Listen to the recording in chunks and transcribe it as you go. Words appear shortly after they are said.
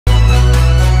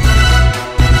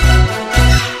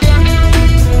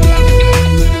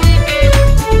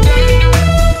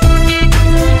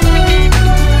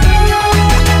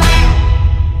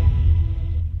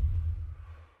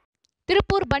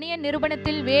பனியன்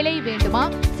நிறுவனத்தில் வேலை வேண்டுமா?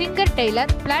 Singer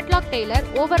Taylor, பிளாட்லாக் Taylor,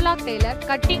 overlock Taylor,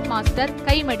 cutting master,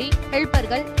 கைமடி,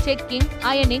 ஹெல்பர்கள், checking,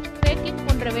 அயனிங், packing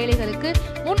போன்ற வேலைகளுக்கு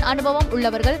முன் அனுபவம்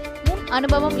உள்ளவர்கள், முன்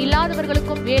அனுபவம்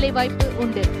இல்லாதவர்களுக்கும் வேலை வாய்ப்பு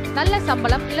உண்டு. நல்ல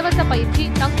சம்பளம், இலவச பயிற்சி,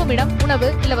 தங்குமிடம், உணவு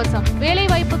இலவசம். வேலை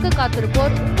வாய்ப்புக்கு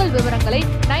காத்திருப்போர் உங்கள் விவரங்களை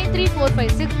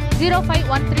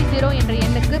 9345605130 என்ற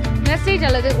எண்ணுக்கு மெசேஜ்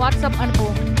அல்லது வாட்ஸ்அப்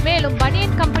அனுப்பவும். மேலும்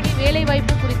பனியன் கம்பெனி வேலை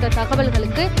வாய்ப்பு குறித்த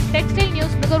தகவல்களுக்கு டெக்ஸ்டைல்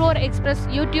நியூஸ் நுகர்வோர் எக்ஸ்பிரஸ்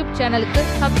யூடியூப் சேனலுக்கு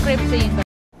சப்ஸ்கிரைப் செய்யுங்கள்.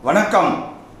 வணக்கம்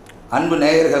அன்பு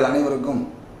நேயர்கள் அனைவருக்கும்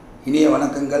இனிய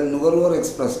வணக்கங்கள். நுகர்வோர்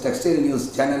எக்ஸ்பிரஸ் டெக்ஸ்டைல் நியூஸ்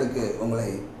சேனலுக்கு உங்களை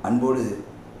அன்போடு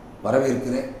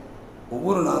வரவேற்கிறேன்.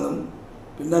 ஒவ்வொரு நாளும்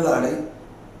பின்னலாடை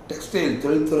டெக்ஸ்டைல்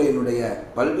தொழில்துறையினுடைய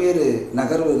பல்வேறு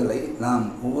நகர்வுகளை நாம்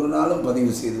ஒவ்வொரு நாளும்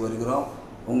பதிவு செய்து வருகிறோம்.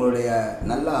 உங்களுடைய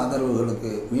நல்ல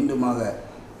ஆதரவுகளுக்கு மீண்டுமாக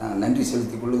நன்றி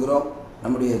செலுத்திக் கொள்கிறோம்.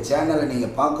 நம்முடைய சேனலை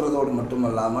நீங்கள் பார்க்குறதோடு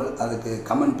மட்டுமல்லாமல் அதுக்கு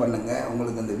கமெண்ட் பண்ணுங்கள்.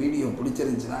 உங்களுக்கு அந்த வீடியோ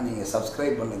பிடிச்சிருந்துச்சுன்னா நீங்கள்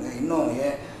சப்ஸ்கிரைப் பண்ணுங்கள். இன்னும்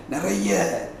நிறைய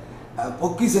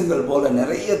பொக்கிஷங்கள் போல்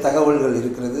நிறைய தகவல்கள்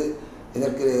இருக்கிறது.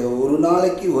 இதற்கு ஒரு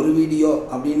நாளைக்கு ஒரு வீடியோ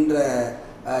அப்படின்ற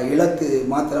இலக்கு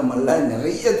மாத்திரமல்ல,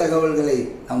 நிறைய தகவல்களை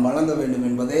நாம் வழங்க வேண்டும்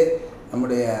என்பதே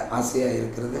நம்முடைய ஆசையாக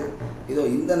இருக்கிறது. இதோ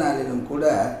இந்த நாளிலும் கூட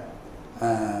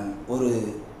ஒரு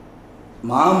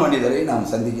மாமனிதரை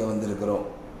நாம் சந்திக்க வந்திருக்கிறோம்.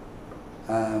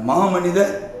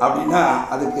 மாமனிதர் அப்படின்னா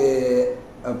அதுக்கு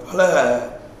பல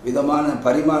விதமான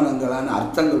பரிமாணங்களான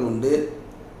அர்த்தங்கள் உண்டு.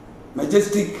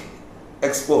 மெஜஸ்டிக்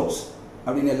எக்ஸ்போர்ட்ஸ்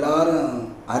அப்படின்னு எல்லாரும்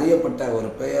அறியப்பட்ட ஒரு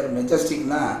பெயர்.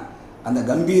 மெஜஸ்டிக்னா அந்த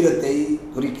கம்பீரத்தை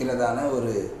குறிக்கிறதான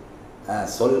ஒரு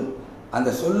சொல். அந்த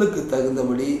சொல்லுக்கு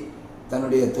தகுந்தபடி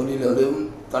தன்னுடைய தொழிலிலும்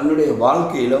தன்னுடைய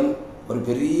வாழ்க்கையிலும் ஒரு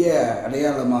பெரிய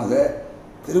அடையாளமாக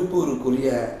திருப்பூருக்குரிய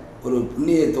ஒரு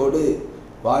புண்ணியத்தோடு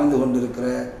வாழ்ந்து கொண்டிருக்கிற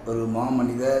ஒரு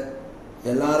மாமனிதர்,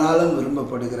 எல்லாராலும்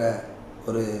விரும்பப்படுகிற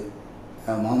ஒரு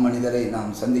மாமனிதரை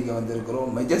நாம் சந்திக்க வந்திருக்கிறோம்.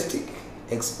 மெஜஸ்டிக்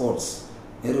எக்ஸ்போர்ட்ஸ்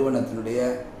நிறுவனத்தினுடைய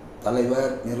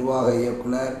தலைவர், நிர்வாக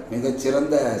இயக்குனர்,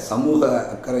 மிகச்சிறந்த சமூக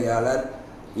அக்கறையாளர்,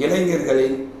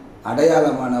 இளைஞர்களின்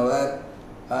அடையாளமானவர்.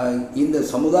 இந்த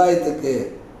சமுதாயத்துக்கு,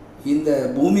 இந்த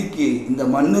பூமிக்கு, இந்த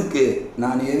மண்ணுக்கு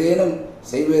நான் ஏதேனும்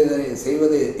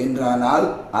செய்வது என்றானால்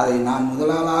அதை நான்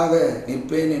முதலாளாக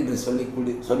நிற்பேன் என்று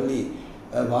சொல்லி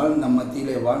நம்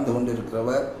மத்தியிலே வாழ்ந்து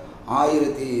கொண்டிருக்கிறவர்.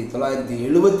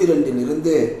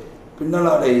 1972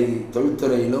 பின்னலாடை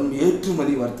தொழில்துறையிலும்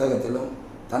ஏற்றுமதி வர்த்தகத்திலும்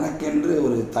தனக்கென்று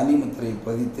ஒரு தனி முத்திரை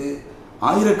பதித்து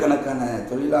ஆயிரக்கணக்கான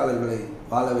தொழிலாளர்களை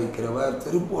வாழ வைக்கிறவர்.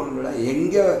 திருப்பூரில்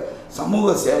எங்கே சமூக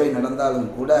சேவை நடந்தாலும்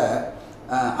கூட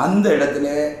அந்த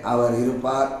இடத்திலே அவர்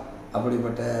இருப்பார்.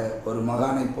 அப்படிப்பட்ட ஒரு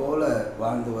மகானை போல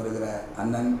வாழ்ந்து வருகிற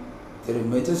அண்ணன் திரு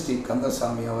மெஜஸ்டிக்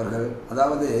கந்தசாமி அவர்கள்.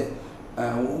 அதாவது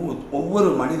ஒவ்வொரு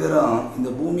மனிதரும் இந்த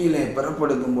பூமியிலே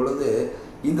பிறப்பெடுக்கும் பொழுது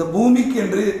இந்த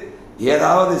பூமிக்கென்று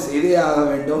ஏதாவது செய்தே ஆக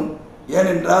வேண்டும்.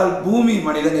 ஏனென்றால் பூமி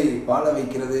மனிதனை வாழ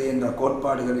வைக்கிறது என்ற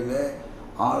கோட்பாடுகளிலே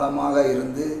ஆழமாக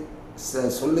இருந்து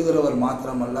சொல்லுகிறவர்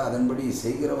மாத்திரமல்ல, அதன்படி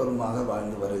செய்கிறவருமாக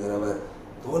வாழ்ந்து வருகிறவர்.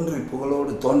 தோன்றி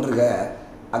புகழோடு தோன்றுக,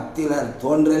 அத்திலர்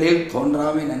தோன்றலில்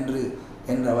தோன்றாமை நன்று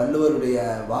என்ற வள்ளுவருடைய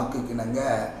வாக்குக்கிணங்க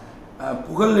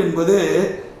புகழ் என்பது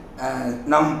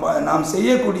நாம்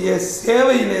செய்யக்கூடிய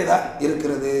சேவையிலே தான்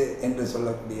இருக்கிறது என்று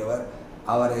சொல்லக்கூடியவர்.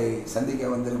 அவரை சந்திக்க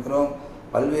வந்திருக்கிறோம்.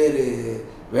 பல்வேறு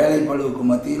வேலைப்பளுவுக்கு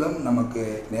மத்தியிலும் நமக்கு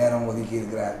நேரம் ஒதுக்கி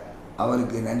இருக்கிறார்.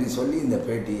 அவருக்கு நன்றி சொல்லி இந்த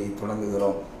பேட்டியை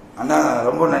தொடங்குகிறோம். அண்ணா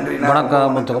ரொம்ப நன்றி.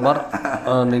 வணக்கம் முத்துக்குமார்.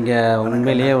 நீங்கள்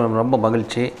உண்மையிலேயே ரொம்ப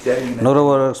மகிழ்ச்சி.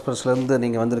 நுகர்வோர் எக்ஸ்பிரஸ்லேருந்து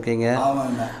நீங்கள் வந்திருக்கீங்க.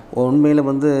 உண்மையில்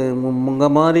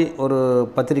உங்கள் மாதிரி ஒரு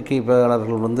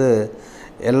பத்திரிகையாளர்கள்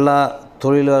எல்லா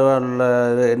தொழிலாளர்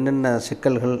என்னென்ன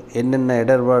சிக்கல்கள், என்னென்ன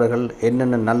இடர்பாடுகள்,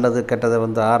 என்னென்ன நல்லது கெட்டதை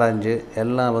ஆராய்ஞ்சு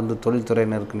எல்லாம்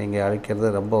தொழில்துறையினருக்கு நீங்கள் அழைக்கிறது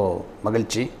ரொம்ப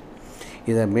மகிழ்ச்சி.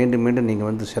 இதை மீண்டும் மீண்டும்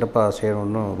நீங்கள் சிறப்பாக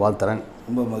செய்யணும்னு வாழ்த்துறேன்.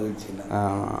 ரொம்ப மகிழ்ச்சி.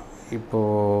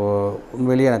 இப்போது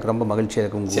உண்மையிலேயே எனக்கு ரொம்ப மகிழ்ச்சியாக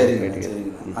இருக்கும். சரி,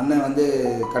 அண்ணன்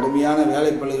கடுமையான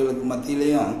வேலைப்பளுகளுக்கு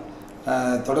மத்தியிலையும்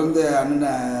தொடர்ந்து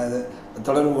அண்ணனை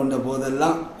தொடர்பு கொண்ட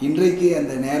போதெல்லாம் இன்றைக்கு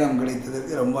அந்த நேரம்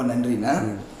கிடைத்ததற்கு ரொம்ப நன்றிண்ணா.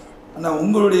 ஆனால்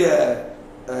உங்களுடைய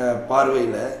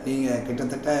பார்வையில் நீங்கள்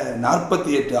கிட்டத்தட்ட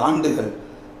 48 ஆண்டுகள்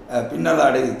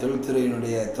பின்னலாடை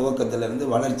தொழில்துறையினுடைய துவக்கத்திலிருந்து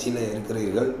வளர்ச்சியில்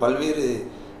இருக்கிறீர்கள். பல்வேறு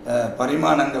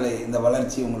பரிமாணங்களை இந்த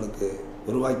வளர்ச்சி உங்களுக்கு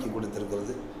உருவாக்கி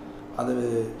கொடுத்துருக்கிறது. அது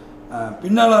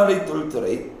பின்னலாடை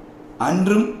தொழில்துறை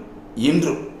அன்றும்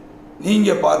இன்றும்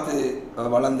நீங்கள் பார்த்து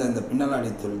வளர்ந்த இந்த பின்னலாடை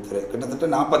தொழில்துறை கிட்டத்தட்ட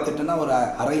 48னா ஒரு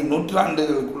அரை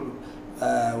நூற்றாண்டுகளுக்குள்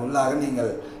உள்ளாக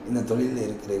நீங்கள் இந்த தொழிலில்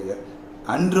இருக்கிறீர்கள்.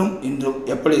 அன்றும் இன்றும்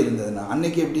எப்படி இருந்ததுன்னா,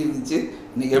 அன்னைக்கு எப்படி இருந்துச்சு,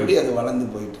 இன்றைக்கி எப்படி அது வளர்ந்து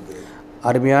போயிட்டுருக்குது?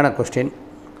 அருமையான கொஸ்டின்.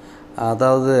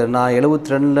 அதாவது நான்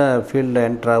 72 ஃபீல்டில்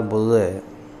என்ட்ரு ஆகும்போது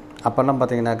அப்போல்லாம்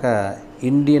பார்த்தீங்கன்னாக்கா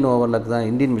இந்தியன் ஓவர்லாக் தான்,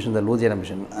 இந்தியன் மிஷின் தான், லூதியானா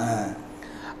மிஷின்.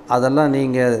 அதெல்லாம்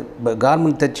நீங்கள்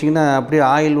கார்மெண்ட் தைச்சிங்கன்னா அப்படியே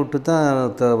ஆயில் விட்டு தான்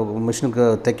மிஷினுக்கு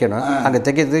தைக்கணும். அங்கே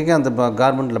தைக்க அந்த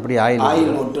கார்மெண்ட்டில் அப்படியே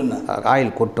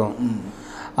ஆயில் கொட்டும்.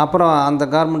 அப்புறம் அந்த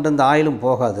கார்மெண்ட் அந்த ஆயிலும்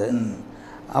போகாது.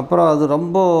 அப்புறம் அது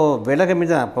ரொம்ப விலை கம்மி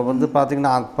தான். இப்போ வந்து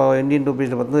பார்த்திங்கன்னா அப்போ இந்தியன்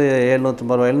ருபீஸில் வந்து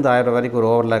 750 ரூபாயிலேருந்து 1000 வரைக்கும் ஒரு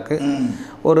ஓவர்லாக்கு,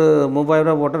 ஒரு 3000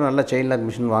 ரூபா போட்டால் நல்ல செயின் லாக்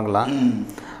மிஷின் வாங்கலாம்.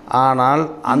 ஆனால்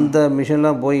அந்த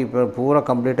மிஷின்லாம் போய் இப்போ பூரா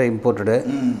கம்ப்ளீட்டாக இம்போர்ட்டடு.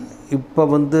 இப்போ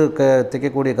வந்து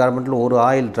தைக்கக்கூடிய கார்மெண்ட்டில் ஒரு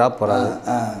ஆயில் ட்ராப் வராது.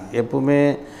 எப்பவுமே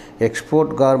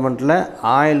எக்ஸ்போர்ட் கார்மெண்ட்டில்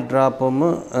ஆயில் ட்ராப்பும்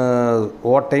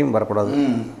ஓட்டையும் வரக்கூடாது.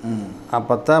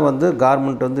 அப்போ தான் வந்து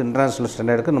கார்மெண்ட் வந்து இன்டர்நேஷ்னல்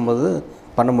ஸ்டாண்டர்டுக்கு நம்ம வந்து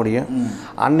பண்ண முடியும்.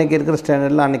 அன்றைக்கி இருக்கிற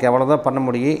ஸ்டாண்டர்டில் அன்றைக்கி அவ்வளோதான் பண்ண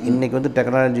முடியும். இன்றைக்கி வந்து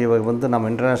டெக்னாலஜி வந்து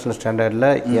நம்ம இன்டர்நேஷ்னல் ஸ்டாண்டர்டில்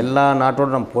எல்லா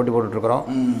நாட்டோடு நம்ம போட்டி போட்டுட்ருக்குறோம்.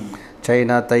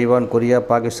 China, Taiwan, Korea,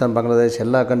 Pakistan, Bangladesh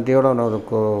எல்லா கண்ட்ரியோட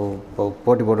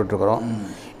போட்டி போட்டுட்ருக்குறோம்.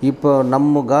 இப்போ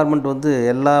நம்ம கார்மெண்ட் வந்து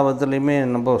எல்லா விதத்துலேயுமே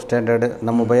நம்ம ஸ்டாண்டர்டு,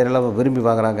 நம்ம பயிரெல்லாம் விரும்பி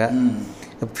வாங்குகிறாங்க.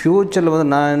 ஃப்யூச்சரில் வந்து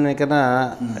நான் நினைக்கிறேன்னா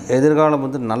எதிர்காலம்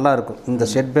வந்து நல்லா இருக்கும். இந்த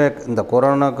செட்பேக், இந்த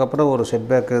கொரோனாவுக்கு அப்புறம் ஒரு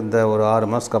செட்பேக், இந்த ஒரு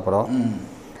 6 மாதத்துக்கு அப்புறம்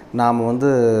நாம் வந்து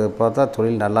பார்த்தா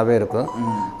தொழில் நல்லாவே இருக்கும்.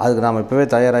 அதுக்கு நாம் இப்போவே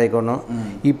தயாராகிக்கணும்.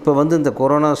 இப்போ வந்து இந்த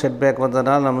கொரோனா செட்பேக்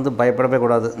வந்ததுனால நம்ம வந்து பயப்படவே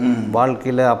கூடாது.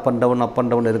 வாழ்க்கையில் அப் அண்ட்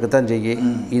டவுன் இருக்கத்தான் செய்யும்.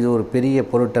 இது ஒரு பெரிய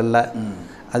பொருட்டல்ல.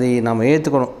 அதை நாம்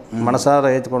ஏற்றுக்கணும்,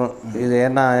 மனசார ஏற்றுக்கணும். இது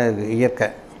ஏன்னா இயற்கை.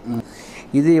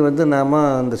 இது வந்து நாம்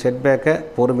இந்த செட்பேக்கை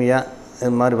பொறுமையாக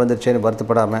இது மாதிரி வந்துடுச்சேன்னு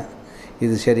வருத்தப்படாமல்,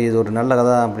 இது சரி, இது ஒரு நல்ல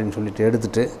கதை அப்படின்னு சொல்லிட்டு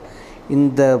எடுத்துகிட்டு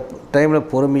இந்த டைமில்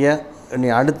பொறுமையாக நீ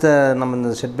அடுத்த நம்ம இந்த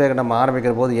செட்பேக்கை நம்ம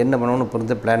ஆரம்பிக்கிற போது என்ன பண்ணணும்னு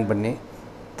பொறுத்து பிளான் பண்ணி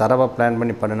பிளான்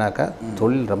பண்ணி பண்ணினாக்கா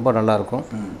தொழில் ரொம்ப நல்லாயிருக்கும்.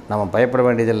 நம்ம பயப்பட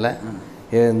வேண்டியதில்லை.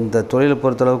 இந்த தொழிலை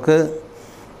பொறுத்தளவுக்கு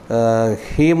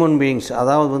ஹியூமன் பீயிங்ஸ்,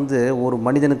 அதாவது வந்து ஒரு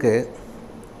மனிதனுக்கு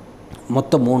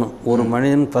மொத்தம் 3. ஒரு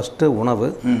மனிதன் ஃபஸ்ட்டு உணவு,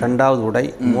 2வது உடை,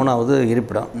 3வது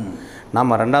இருப்பிடம்.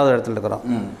 நாம் 2வது இடத்துல இருக்கிறோம்.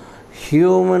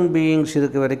 ஹியூமன் பீயிங்ஸ்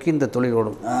இருக்க வரைக்கும் இந்த தொழில்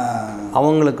ஓடும்.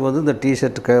 அவங்களுக்கு வந்து இந்த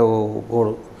டிஷர்ட்டுக்கு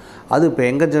ஓடும். அது இப்போ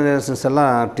எங்கள் ஜெனரேஷன்ஸ்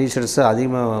எல்லாம் டிஷர்ட்ஸு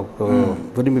அதிகமாக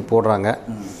விரும்பி போடுறாங்க,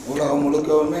 உலகம்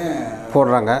முழுக்கவுமே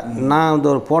போடுறாங்க. நான் வந்து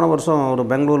போன வருஷம் ஒரு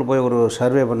பெங்களூரில் போய் ஒரு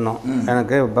சர்வே பண்ணோம்.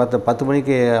 எனக்கு 10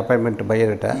 மணிக்கு அப்பாயின்மெண்ட்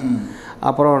பையர்கிட்ட.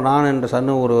 அப்புறம் நான் என்ற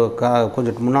சன்னு ஒரு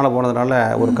கொஞ்சம் முன்னால் போனதுனால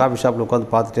ஒரு காஃபி ஷாப்பில் உட்காந்து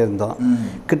பார்த்துட்டே இருந்தோம்.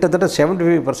 கிட்டத்தட்ட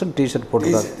 75% டிஷர்ட்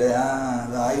போட்டுருக்காங்க,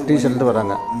 டிஷர்ட்டு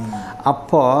வராங்க.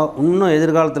 அப்போது இன்னும்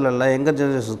எதிர்காலத்தில் இல்லை, எங்கள்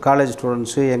ஜெனரேஷன் காலேஜ்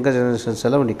ஸ்டூடெண்ட்ஸு, எங்கள் ஜெனரேஷன்ஸ்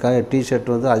எல்லாம்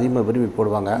டிஷர்ட் வந்து அதிகமாக விரும்பி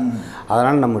போடுவாங்க.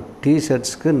 அதனால் நம்ம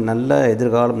டிஷர்ட்ஸ்க்கு நல்ல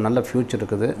எதிர்காலம், நல்ல ஃப்யூச்சர்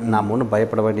இருக்குது. நாம் ஒன்றும்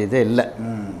பயப்பட வேண்டியதே இல்லை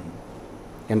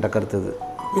என்ற கருத்து இது.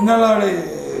 பின்னலாடை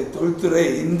தொழில்துறை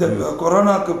இந்த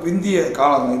கொரோனாவுக்கு பிந்திய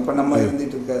காலம், இப்போ நம்ம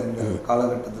இருந்துட்டு இருக்க இந்த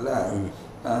காலகட்டத்தில்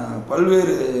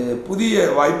பல்வேறு புதிய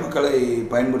வாய்ப்புகளை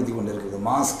பயன்படுத்தி கொண்டு இருக்குது.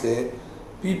 மாஸ்க்கு,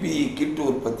 பிபிஇ கிட்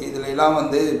உற்பத்தி, இதில் எல்லாம்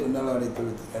வந்து பின்னலாடை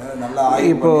தொழில்துறை நல்லா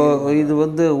இப்போது இது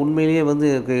வந்து உண்மையிலேயே வந்து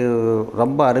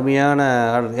ரொம்ப அருமையான.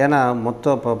 ஏன்னா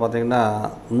மொத்தம் இப்போ பார்த்திங்கன்னா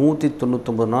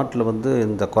 199 நாட்டில் வந்து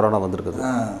இந்த கொரோனா வந்திருக்குது.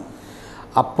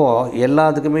 அப்போது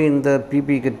எல்லாத்துக்குமே இந்த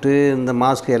பிபி கிட்டு, இந்த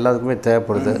மாஸ்க்கு எல்லாத்துக்குமே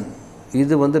தேவைப்படுது.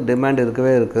 இது வந்து டிமாண்ட்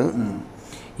இருக்கவே இருக்குது.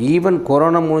 ஈவன்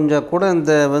கொரோனா முடிஞ்சால் கூட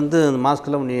இந்த வந்து இந்த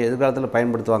மாஸ்க்கெல்லாம் நீ எதிர்காலத்தில்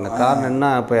பயன்படுத்துவாங்க. காரணம் என்ன,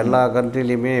 இப்போ எல்லா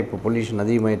கண்ட்ரிலையுமே இப்போ பொல்யூஷன்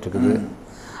அதிகமாகிட்டு இருக்குது.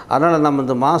 அதனால் நம்ம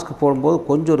இந்த மாஸ்க் போடும்போது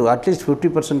கொஞ்சம் ஒரு அட்லீஸ்ட்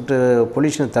 50%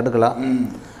 பொல்யூஷனை தடுக்கலாம்.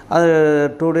 அது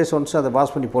 2 days ஒன்ஸ் அதை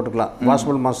வாஷ் பண்ணி போட்டுக்கலாம்.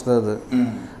 வாஷபிள் மாஸ்க் தான் அது.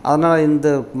 அதனால் இந்த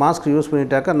மாஸ்க் யூஸ்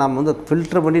பண்ணிட்டாக்கா நம்ம வந்து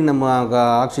ஃபில்டர் பண்ணி நம்ம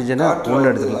ஆக்சிஜனை உள்ளே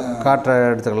எடுத்துக்கலாம், காற்றை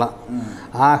எடுத்துக்கலாம்.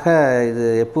 ஆக இது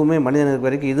எப்பவுமே மனிதனுக்கு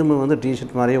வரைக்கும் இதுவும் வந்து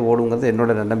டிஷர்ட் மாதிரியே ஓடுங்கிறது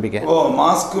என்னோட நம்பிக்கை.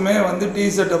 மாஸ்க்குமே வந்து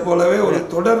டிஷர்ட்டை போலவே ஒரு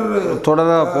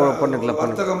தொடராக பண்ணிக்கலாம்,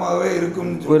 வர்த்தகமாகவே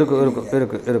இருக்கும்.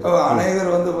 இருக்கு.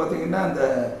 அநேகர் வந்து பார்த்திங்கன்னா அந்த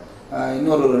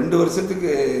இன்னொரு 2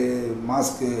 வருஷத்துக்கு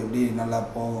மாஸ்க்கு எப்படி நல்லா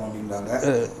போகும் அப்படின்றாங்க.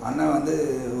 ஆனால் வந்து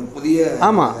ஒரு புதிய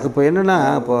இப்போ என்னென்னா,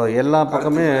 இப்போ எல்லா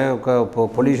பக்கமே இப்போ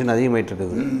பொல்யூஷன் அதிகமாகிட்டு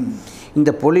இருக்குது.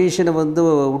 இந்த பொல்யூஷனை வந்து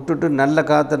விட்டுட்டு நல்ல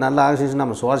காற்று, நல்ல ஆக்சிஜன்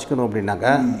நம்ம சுவாசிக்கணும்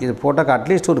அப்படின்னாக்கா இது போட்டாக்கா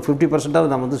அட்லீஸ்ட் ஒரு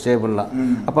 50% நம்ம வந்து சேவ் பண்ணலாம்.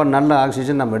 அப்போ நல்ல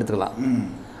ஆக்சிஜன் நம்ம எடுத்துக்கலாம்.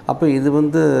 அப்போ இது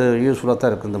வந்து யூஸ்ஃபுல்லாக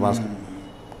தான் இருக்குது இந்த மாஸ்க்.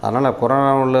 அதனால்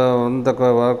கொரோனாவில் வந்து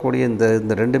வரக்கூடிய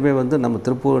இந்த ரெண்டுமே வந்து நம்ம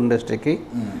திருப்பூர் இண்டஸ்ட்ரிக்கு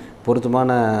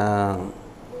பொருத்தமான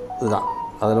இதுதான்.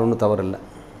 அதில் ஒன்றும் தவறு இல்லை.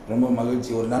 ரொம்ப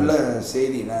மகிழ்ச்சி. ஒரு நல்ல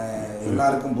செய்தி, நான்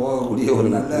எல்லாருக்கும் போகக்கூடிய ஒரு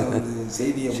நல்ல ஒரு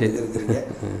செய்தியை கொடுத்துருக்கீங்க.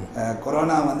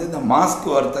 கொரோனா வந்து இந்த மாஸ்க்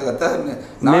வர்த்தகத்தை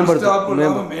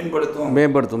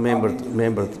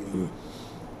மேம்படுத்தும்.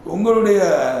 உங்களுடைய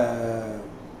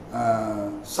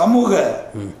சமூக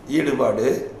ஈடுபாடு,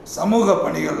 சமூக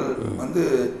பணிகள் வந்து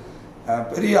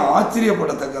பெரிய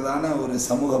ஆச்சரியப்படத்தக்கதான ஒரு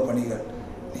சமூக பணிகள்.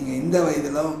 நீங்கள் இந்த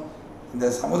வயதிலும் இந்த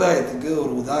சமுதாயத்துக்கு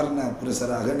ஒரு உதாரண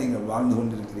புருஷராக நீங்கள் வாழ்ந்து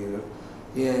கொண்டிருக்கிறீர்கள்.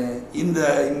 இந்த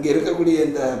இங்கே இருக்கக்கூடிய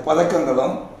இந்த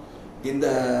பதக்கங்களும் இந்த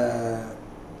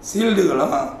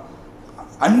சீல்டுகளும்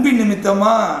அன்பின்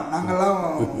நிமித்தமாக நாங்கள்லாம்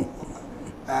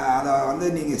அதை வந்து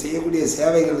நீங்கள் செய்யக்கூடிய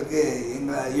சேவைகளுக்கு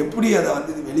எங்களை எப்படி அதை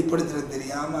வந்து வெளிப்படுத்துறது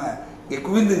தெரியாமல் இங்கே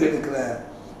குவிந்து கிடக்கிற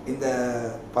இந்த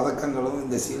பதக்கங்களும்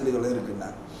இந்த சீல்டுகளும் இருக்குன்னா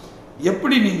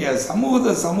எப்படி நீங்கள்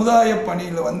சமுதாய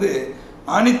பணியில் வந்து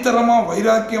ஆணித்தரமாக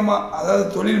வைராக்கியமாக, அதாவது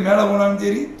தொழில் மேலே போனாலும்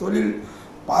சரி, தொழில்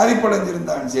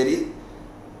பாதிப்படைஞ்சிருந்தாலும் சரி,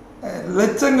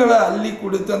 லட்சங்களை அள்ளி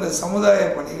கொடுத்து அந்த சமுதாய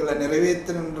பணிகளை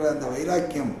நிறைவேற்றுகின்ற அந்த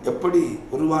வைராக்கியம் எப்படி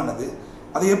உருவானது,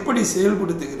 அதை எப்படி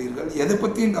செயல்படுத்துகிறீர்கள், எதை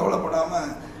பற்றியும்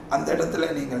கவலைப்படாமல் அந்த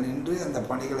இடத்துல நீங்கள் நின்று அந்த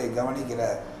பணிகளை கவனிக்கிற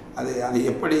அதை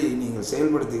எப்படி நீங்கள்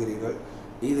செயல்படுத்துகிறீர்கள்?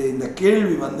 இந்த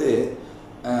கேள்வி வந்து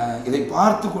இதை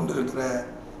பார்த்து கொண்டிருக்கிற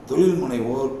தொழில்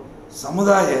முனைவோர்,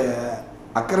 சமுதாய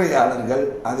அக்கறையாளர்கள்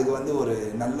அதுக்கு வந்து ஒரு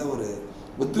நல்ல ஒரு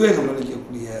உத்வேகம்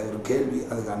அளிக்கக்கூடிய ஒரு கேள்வி.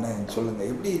 அதுக்கான சொல்லுங்கள்,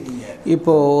 எப்படி நீங்கள்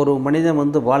இப்போது ஒரு மனிதன்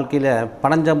வந்து வாழ்க்கையில்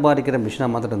பணம் சம்பாதிக்கிற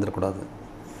மிஷினாக மாத்திரம் இருந்துடக்கூடாது.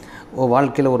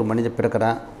 வாழ்க்கையில் ஒரு மனிதன்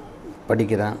பிறக்கிறான்,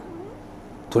 படிக்கிறான்,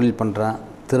 தொழில் பண்ணுறான்,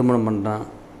 திருமணம் பண்ணுறான்,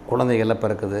 குழந்தைகள்லாம்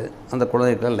பிறக்குது, அந்த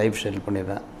குழந்தைகளை லைஃப் ஸ்டைல்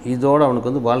பண்ணிடுறான். இதோடு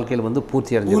அவனுக்கு வந்து வாழ்க்கையில் வந்து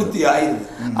பூர்த்தி ஆகிடுது.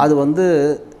 அது வந்து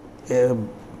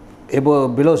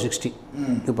பிலோ 60.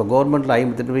 இப்போ கவர்மெண்ட்டில்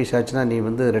 58 வயசு ஆச்சுன்னா நீ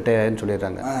வந்து ரிட்டையர் ஆகின்னு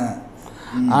சொல்லிடுறாங்க.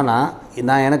 ஆனால்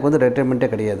எனக்கு வந்து ரிட்டைர்மெண்ட்டே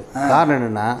கிடையாது. காரணம்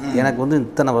என்னென்னா, எனக்கு வந்து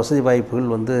இத்தனை வசதி வாய்ப்புகள்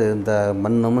வந்து இந்த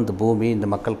மண்ணும் இந்த பூமி இந்த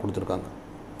மக்கள் கொடுத்துருக்காங்க.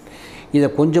 இதை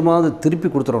கொஞ்சமாவது திருப்பி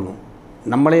கொடுத்துடணும்.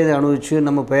 நம்மளே இதை அனுபவித்து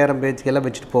நம்ம பேரம் பேத்திக்கெல்லாம்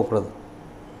வச்சுட்டு போகக்கூடாது.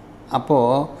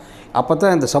 அப்போ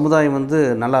தான் இந்த சமுதாயம் வந்து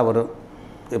நல்லா வரும்.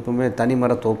 எப்பவுமே தனி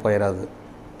மரம் தோப்பாயிராது,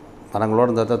 மரங்களோடு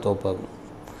இருந்தால் தான் தோப்பாகும்.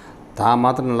 தான்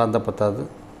மாத்திரம் நல்லா இருந்தால் பத்தாது,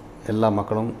 எல்லா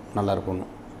மக்களும் நல்லா இருக்கணும்.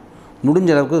 முடிஞ்ச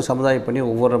அளவுக்கு சமுதாய பண்ணி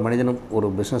ஒவ்வொரு மனிதனும் ஒரு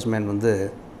பிஸ்னஸ்மேன் வந்து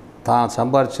தான்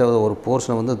சம்பாதிச்ச ஒரு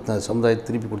போர்ஷனை வந்து சமுதாயத்தை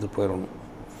திருப்பி கொடுத்துட்டு போயிடணும்.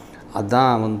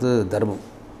 அதுதான் வந்து தர்மம்.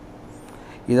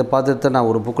 இதை பார்த்துட்டு தான் நான்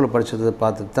ஒரு புக்கில் படித்தது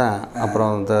பார்த்துட்டு தான்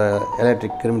அப்புறம் இந்த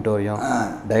எலக்ட்ரிக் கிரிமிட்டோரியம்,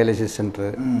 டயாலிசிஸ் சென்ட்ரு,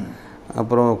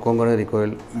 அப்புறம் கொங்கனேரி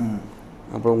கோயில்,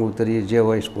 அப்புறம் உங்களுக்கு தெரியும்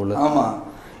ஜியோவாய் ஸ்கூலு. ஆமாம்,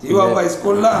 ஜீவாபாய்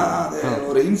ஸ்கூல்லாம்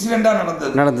ஒரு இன்சிடென்ட்டாக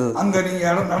நடந்தது. அங்கே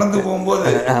நீங்கள் நடந்து போகும்போது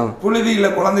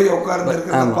புழுதியில் குழந்தைய உட்கார்ந்து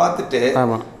இருக்கிறத பார்த்துட்டு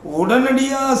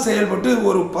உடனடியாக செயல்பட்டு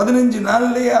ஒரு 15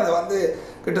 நாள்லேயே அதை வந்து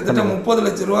கிட்டத்தட்ட 30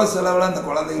 லட்ச ரூபா செலவில் அந்த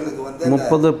குழந்தைங்களுக்கு வந்து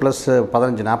 30 +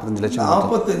 15 45 லட்சம்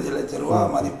 45 லட்ச ரூபா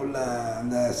மதிப்புள்ள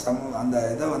அந்த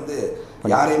இதை வந்து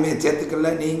யாரையுமே சேர்த்துக்கல.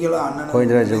 நீங்களும் அண்ணனும்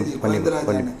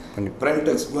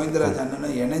பிரைம்டெக்ஸ் கோவிந்தராஜ்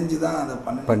அண்ணனும் இணைஞ்சு தான் அதை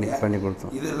பண்ணி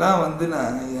கொடுத்தோம். இதெல்லாம் வந்து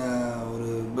நான் ஒரு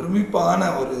பிரமிப்பான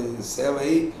ஒரு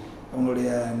சேவை,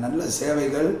 உங்களுடைய நல்ல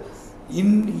சேவைகள்.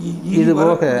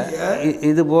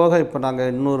 இது போக இப்போ நாங்கள்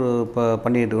இன்னொரு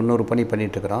பணி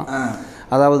பண்ணிகிட்ருக்குறோம்.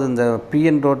 அதாவது இந்த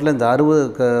பிஎன் ரோட்டில் இந்த 60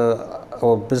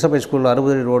 பிசப் ஸ்கூலில்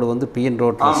 60 ரோடு வந்து பிஎன்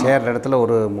ரோட்டில் சேர்ற இடத்துல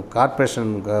ஒரு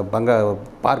கார்பரேஷன்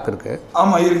பார்க் இருக்குது.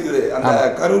 ஆமாம், இருக்குது. அந்த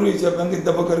கரூர் பங்கு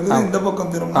இந்த பக்கம் இருக்குது, இந்த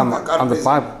பக்கம் திரும்ப அந்த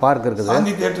பார்க் இருக்குது.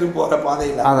 சாந்தி தேட்டருக்கு போகிற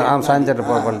பாதையில் சாந்தி தேட்டர்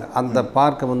போகிற அந்த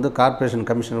பார்க்கை வந்து கார்பரேஷன்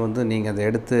கமிஷன் வந்து நீங்கள் அதை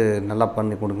எடுத்து நல்லா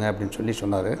பண்ணி கொடுங்க அப்படின்னு சொல்லி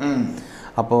சொன்னார்.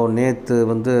 அப்போது நேற்று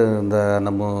வந்து இந்த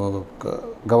நம்ம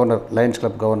கவர்னர், லயன்ஸ்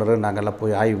கிளப் கவர்னர் நாங்கள்லாம்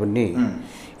போய் ஆய்வு பண்ணி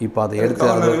இப்போ அதை எடுத்து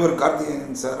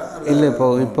இல்லை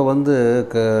இப்போ வந்து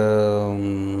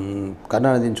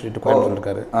கருணாநிதினு சொல்லிட்டு கோயம்புத்தூர்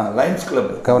இருக்கார், லயன்ஸ் கிளப்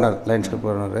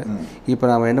கவர்னர். இப்போ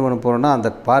நாம் என்ன பண்ண போகிறோம்னா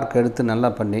அந்த பார்க் எடுத்து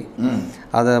நல்லா பண்ணி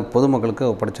அதை பொதுமக்களுக்கு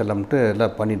ஒப்படைச்சிடலாம்ட்டு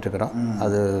எல்லாம் பண்ணிகிட்ருக்குறோம்.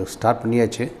 அது ஸ்டார்ட்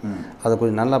பண்ணியாச்சு. அதை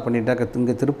கொஞ்சம் நல்லா பண்ணிட்டாக்க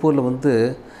இங்கே திருப்பூரில் வந்து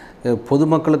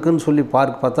பொதுமக்களுக்குன்னு சொல்லி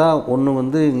பார்க் பார்த்தா ஒன்று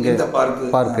வந்து இங்கே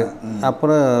பார்க்கு,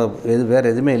 அப்புறம்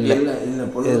வேறு எதுவுமே இல்லை,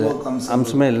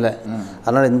 அம்சமே இல்லை.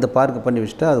 அதனால் இந்த பார்க்கு பண்ணி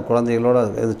வச்சுட்டா அது குழந்தைகளோட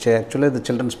ஆக்சுவலாக இது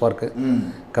சில்ட்ரன்ஸ் பார்க்கு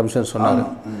கமிஷன் சொன்னார்.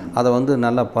 அதை வந்து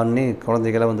நல்லா பண்ணி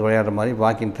குழந்தைகளை வந்து விளையாடுற மாதிரி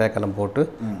வாக்கிங் ட்ராக் எல்லாம் போட்டு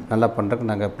நல்லா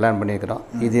பண்ணுறதுக்கு நாங்கள் பிளான் பண்ணியிருக்கிறோம்.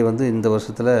 இதே வந்து இந்த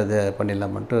வருஷத்தில் இதை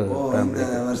பண்ணிடலாமன்ட்டு பிளான்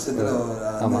பண்ணியிருக்கோம்.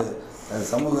 ஆமாம்,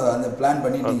 சமூக அந்த பிளான்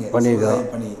பண்ணியிருக்கோம்.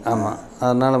 ஆமாம்,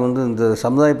 அதனால் வந்து இந்த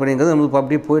சமுதாய பணிங்கிறது நம்மளுக்கு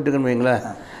அப்படியே போயிட்டு இருக்குன்னு வைங்களேன்.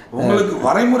 உங்களுக்கு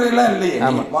வரைமுறையெல்லாம் இல்லையே.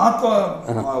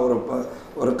 பார்த்தோம்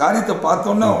ஒரு காரியத்தை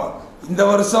பார்த்தோன்னா இந்த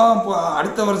வருஷம்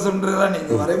அடுத்த வருஷம்ன்றதெல்லாம்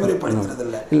நீங்கள்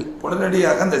வரைமுறைப்படுத்துறதில்ல,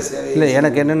 உடனடியாக அந்த சேவை இல்லை.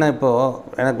 எனக்கு என்னென்னா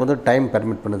இப்போது எனக்கு வந்து டைம்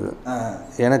பெர்மிட் பண்ணுது,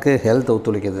 எனக்கு ஹெல்த்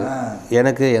ஒத்துழைக்குது,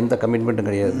 எனக்கு எந்த கமிட்மெண்ட்டும்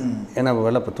கிடையாது. ஏன்னா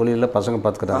வேலை இப்போ தொழிலில் பசங்க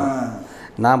பார்த்துக்கிறாங்க,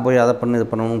 நான் போய் அதை பண்ணி இது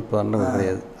பண்ணணும் பண்ணுறது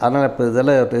கிடையாது. அதனால் இப்போ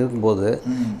இதெல்லாம் இருக்கும்போது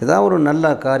ஏதாவது ஒரு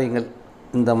நல்ல காரியங்கள்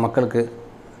இந்த மக்களுக்கு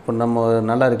இப்போ நம்ம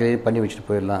நல்லா இருக்கிறதே பண்ணி வச்சுட்டு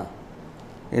போயிடலாம்.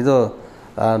 ஏதோ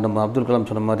நம்ம அப்துல் கலாம்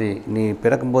சொன்ன மாதிரி நீ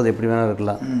பிறக்கும்போது எப்படி வேணாலும்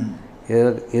இருக்கலாம்,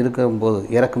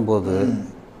 இறக்கும்போது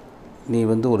நீ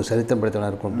வந்து ஒரு சரித்திரம்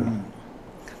படைத்தவனாக இருக்கும்.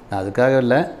 நான் அதுக்காக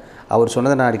இல்லை, அவர்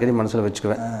சொன்னதை நான் அடிக்கடி மனசில்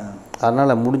வச்சுக்குவேன்.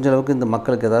 அதனால் முடிஞ்ச அளவுக்கு இந்த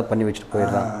மக்களுக்கு ஏதாவது பண்ணி வச்சுட்டு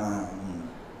போயிடலாம்.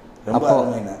 அப்போ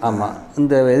ஆமாம்,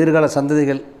 இந்த எதிர்கால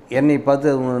சந்ததிகள் என்னை பார்த்து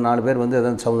 4 பேர் வந்து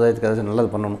எதாவது சமுதாயத்துக்கு ஏதாச்சும் நல்லது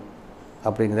பண்ணணும்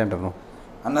அப்படிங்கிறேன்.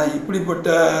 ஆனால் இப்படிப்பட்ட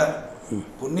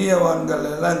புண்ணியவான்கள்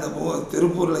எல்லாம் இந்த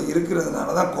திருப்பூரில்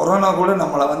இருக்கிறதுனால தான் கொரோனா கூட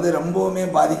நம்மளை வந்து ரொம்பவுமே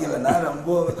பாதிக்கலைன்னா, ரொம்ப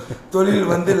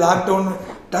தொழில் வந்து லாக்டவுன்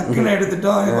டக்குன்னு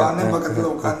எடுத்துட்டோம். இப்போ அண்ணன்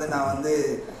பக்கத்தில் உட்காந்து நான் வந்து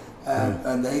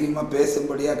தைரியமாக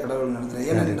பேசும்படியாக கடவுள் நடத்துகிறேன்.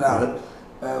 ஏனென்றால்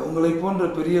உங்களை போன்ற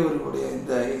பெரியவர்களுடைய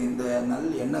இந்த நல்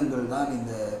எண்ணங்கள் தான்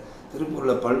இந்த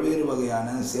திருப்பூரில் பல்வேறு வகையான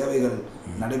சேவைகள்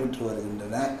நடைபெற்று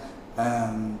வருகின்றன.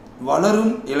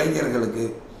 வளரும் இளைஞர்களுக்கு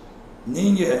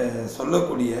நீங்கள்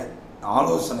சொல்லக்கூடிய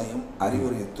ஆலோசனையும்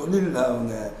அறிவுரையும், தொழிலில்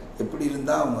அவங்க எப்படி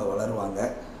இருந்தால் அவங்க வளருவாங்க,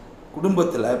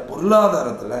 குடும்பத்தில்,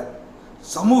 பொருளாதாரத்தில்,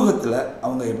 சமூகத்தில்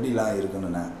அவங்க எப்படிலாம்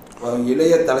இருக்கணும்னா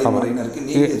இளைய தலைமுறையினருக்கு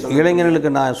நீங்கள்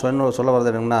இளைஞர்களுக்கு நான் சொல்ல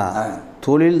வர்றது என்னன்னா,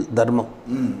 தொழில் தர்மம்,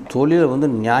 தொழிலை வந்து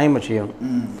நியாயமாக செய்யணும்.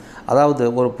 அதாவது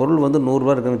ஒரு பொருள் வந்து 100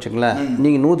 ரூபா இருக்குன்னு வச்சுங்களேன்,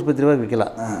 நீங்கள் 110 ரூபாய்க்கு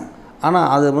விற்கலாம். ஆனால்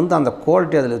அது வந்து அந்த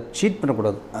குவாலிட்டி அதில் சீட்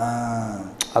பண்ணக்கூடாது.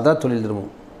 அதான் தொழில்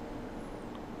தர்மம்.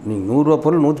 நீங்கள் 100 ரூபா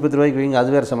பொருள் 110 ரூபாய்க்கு வைங்க,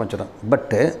 அது வேறு சமைச்சிடும்.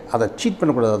 பட்டு அதை சீட்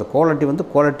பண்ணக்கூடாது. அந்த குவாலிட்டி வந்து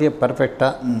குவாலிட்டியாக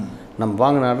பெர்ஃபெக்டாக நம்ம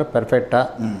வாங்கினால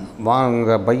பெர்ஃபெக்டாக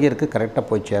வாங்க பையருக்கு கரெக்டாக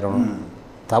போய் சேரணும்.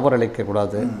 தவறு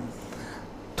அழைக்கக்கூடாது.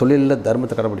 தொழிலில்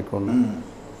தர்மத்தை கடைப்பிடிக்கணும்,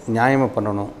 நியாயமாக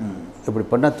பண்ணணும். இப்படி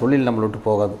பண்ணால் தொழில் நம்மளை விட்டு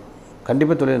போகாது.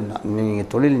 கண்டிப்பாக தொழில் நீங்கள்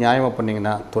தொழில் நியாயமாக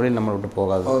பண்ணிங்கன்னா தொழில் நம்மளை விட்டு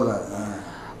போகாது.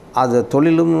 அது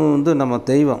தொழிலும் வந்து நம்ம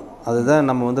தெய்வம். அதுதான்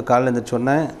நம்ம வந்து காலையில் எழுந்திரிச்சு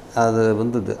சொன்னேன். அது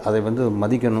வந்து அதை வந்து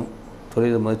மதிக்கணும்.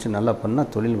 தொழிலை மதித்து நல்லா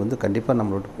பண்ணால் தொழில் வந்து கண்டிப்பாக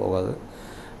நம்மளை விட்டு போகாது.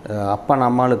 அப்பா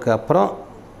அம்மாளுக்கு அப்புறம்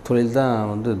தொழில் தான்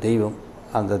வந்து தெய்வம்.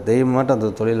 அந்த தெய்வமாட்டம் அந்த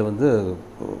தொழிலை வந்து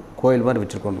கோயில் மாதிரி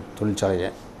வச்சுருக்கணும் தொழிற்சாலையை.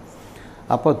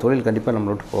 அப்போ தொழில் கண்டிப்பாக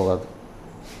நம்மளை விட்டு போகாது.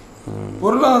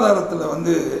 பொருளாதாரத்தில்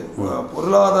வந்து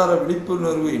பொருளாதார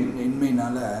விழிப்புணர்வு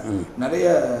இன்மையினால நிறைய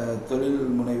தொழில்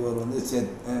முனைவோர் வந்து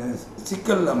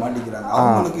சிக்கலில் மாட்டிக்கிறாங்க.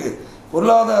 அவங்களுக்கு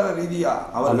பொருளாதார ரீதியாக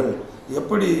அவர்கள்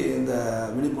எப்படி இந்த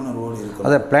விழிப்புணர்வோடு இருக்கும்?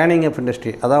 அதை பிளானிங் ஆஃப்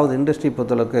இண்டஸ்ட்ரி, அதாவது இண்டஸ்ட்ரி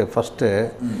பொறுத்தளவுக்கு ஃபஸ்ட்டு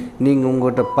நீங்கள்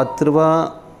உங்கள்கிட்ட 10 ரூபா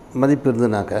மதிப்பு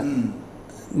இருந்துனாக்க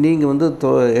நீங்கள் வந்து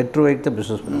 8 ரூபாய்க்கு தான்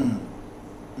பிஸ்னஸ் பண்ணணும்.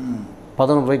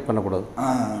 11 ரூபாய்க்கு பண்ணக்கூடாது.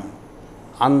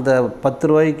 அந்த 10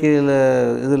 ரூபாய்க்கு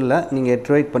இதில் நீங்கள் 8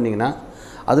 ரூபாய்க்கு பண்ணிங்கன்னா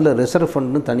அதில் ரிசர்வ்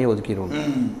ஃபண்டுன்னு தனியாக ஒதுக்கிடுவோம்.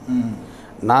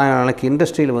 நாளைக்கு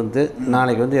இண்டஸ்ட்ரியில் வந்து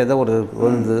நாளைக்கு வந்து ஏதோ ஒரு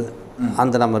வந்து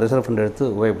அந்த நம்ம ரிசர்வ் ஃபண்ட் எடுத்து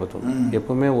உபயோகப்படுத்தணும்.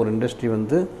 எப்போவுமே ஒரு இண்டஸ்ட்ரி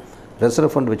வந்து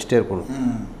ரிசர்வ் ஃபண்ட் வச்சுட்டே இருக்கணும்.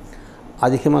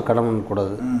 அதிகமாக கடன்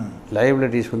பண்ணக்கூடாது.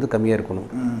 லைபிலிட்டிஸ் வந்து கம்மியாக இருக்கணும்.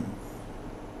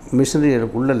 மிஷினரி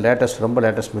உள்ள ரொம்ப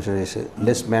latest machineries,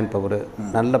 less man power,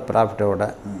 நல்ல ப்ராஃபிட்டோட,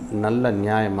 நல்ல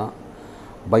நியாயமாக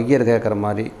பையர் கேட்குற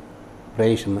மாதிரி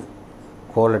ப்ரைஸுமே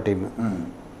குவாலிட்டியுமே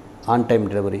ஆன் டைம்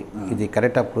டெலிவரி இது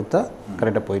கரெக்டாக கொடுத்தா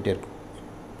கரெக்டாக போயிட்டே இருக்கும்.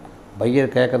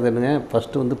 பையர் கேட்குறது என்னங்க,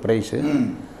 ஃபஸ்ட்டு வந்து price,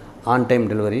 on time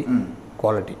delivery,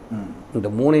 quality, இந்த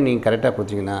 3 நீங்கள் கரெக்டாக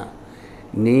கொடுத்தீங்கன்னா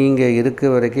நீங்கள் இருக்க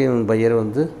வரைக்கும் பையர்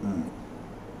வந்து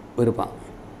இருப்பான்.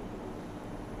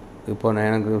 இப்போ நான்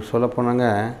எனக்கு சொல்ல போனாங்க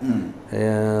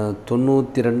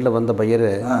 92 வந்த பையர்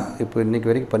இப்போ இன்றைக்கி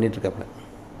வரைக்கும் பண்ணிகிட்ருக்காப்புல.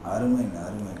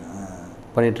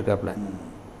 பண்ணிகிட்ருக்காப்புல.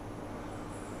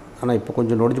 ஆனால் இப்போ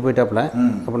கொஞ்சம் நொடிஞ்சு போயிட்டாப்புல.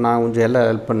 அப்போ நான் கொஞ்சம் எல்லாம்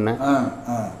ஹெல்ப் பண்ணேன்.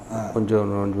 கொஞ்சம்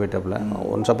நொடிஞ்சு போயிட்டாப்புல.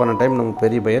 ஒன்ஸ் அப்பான டைம் நம்ம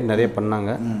பெரிய பையர் நிறைய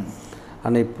பண்ணாங்க.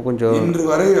 ஆனால் இப்போ கொஞ்சம் இன்று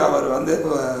வரை அவர் வந்து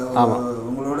ஆமாம்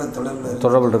உங்களோட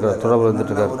தொடர்பு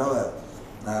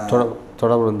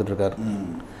வந்துட்டுருக்கார்.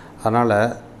 அதனால்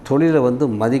தொழிலை வந்து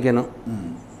மதிக்கணும்,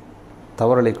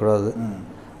 தவறளிக்கூடாது.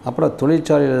 அப்புறம்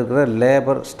தொழிற்சாலையில் இருக்கிற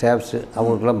லேபர் ஸ்டாஃப்ஸு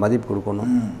அவங்களுக்கெல்லாம் மதிப்பு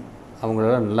கொடுக்கணும்.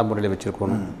 அவங்களெல்லாம் நல்ல முறையில்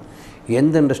வச்சுருக்கணும்.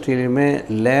 எந்த இண்டஸ்ட்ரியிலையுமே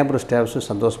லேபர் ஸ்டாஃப்ஸு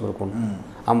சந்தோஷமாக இருக்கணும்.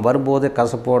 அவன் வரும்போதே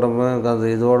கசப்போடமோ அது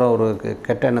இதோட ஒரு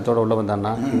கெட்ட எண்ணத்தோடு உள்ள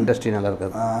வந்தான்னா இண்டஸ்ட்ரி நல்லா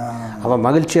இருக்காது. அவன்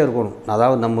மகிழ்ச்சியாக இருக்கணும்.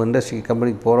 அதாவது நம்ம இண்டஸ்ட்ரிக்கு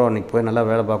கம்பெனிக்கு போகிறோம், அன்றைக்கி போய் நல்லா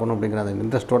வேலை பார்க்கணும் அப்படிங்கிற அந்த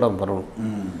இன்ட்ரெஸ்ட்டோடு அவன் வரணும்.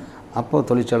 அப்போ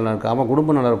தொழிற்சாலை நல்லா இருக்கும். அவன்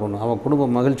குடும்பம் நல்லா இருக்கணும். அவன்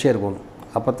குடும்பம் மகிழ்ச்சியாக இருக்கணும்.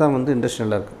 அப்போ தான் வந்து இண்டஸ்ட்ரி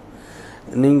நல்லா இருக்கும்.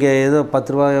 நீங்கள் ஏதோ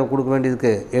 10 ரூபாய் கொடுக்க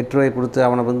வேண்டியதுக்கு 8 ரூபாய் கொடுத்து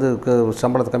அவனை வந்து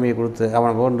சம்பளத்தை கம்மியாக கொடுத்து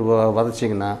அவனை கொண்டு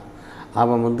வதச்சிங்கன்னா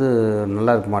அவன் வந்து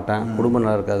நல்லா இருக்க மாட்டான். குடும்பம்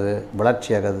நல்லா இருக்காது, வளர்ச்சி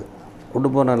ஆகாது.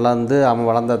 குடும்பம் நல்லா இருந்து அவன்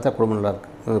வளர்ந்தால் தான் குடும்பம் நல்லா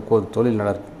இருக்குது, தொழில்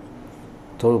நல்லா இருக்குது.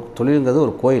 தொழிலுங்கிறது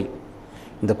ஒரு கோயில்.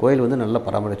 இந்த கோயில் வந்து நல்லா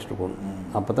பராமரிச்சுட்டு போகணும்.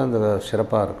 அப்போ தான் இந்த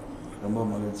சிறப்பாக இருக்கும். ரொம்ப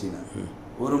மகிழ்ச்சிங்க.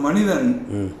 ஒரு மனிதன்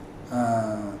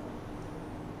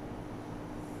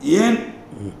ஏன்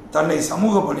தன்னை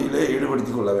சமூக பணியிலே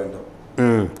ஈடுபடுத்திக் கொள்ள வேண்டும்?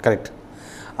 கரெக்ட்.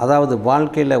 அதாவது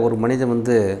வாழ்க்கையில் ஒரு மனிதன்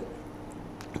வந்து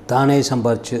தானே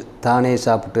சம்பாரித்து தானே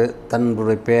சாப்பிட்டு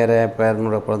தன்னுடைய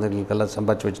பேரனோட குழந்தைகளுக்கெல்லாம்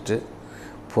சம்பாரித்து வச்சுட்டு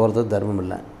போகிறது தர்மம்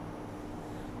இல்லை.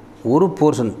 ஒரு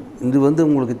போர்ஷன் இது வந்து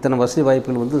உங்களுக்கு இத்தனை வசதி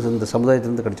வாய்ப்புகள் வந்து இந்த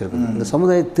சமுதாயத்திலேருந்து கிடச்சிருக்கு. இந்த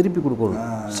சமுதாயத்தை திருப்பி கொடுக்கணும்.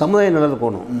 சமுதாயம் நல்லா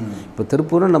இருக்கணும். இப்போ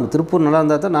திருப்பூர் நல்லா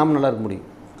இருந்தால் தான் நாம் நல்லா இருக்க முடியும்.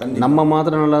 நம்ம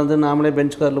மாத்திரம் நல்லா இருந்து நாமளே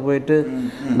பெஞ்ச் காரில் போயிட்டு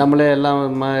நம்மளே எல்லாம்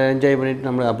என்ஜாய் பண்ணிவிட்டு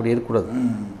நம்மளே அப்படி இருக்கக்கூடாது.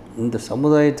 இந்த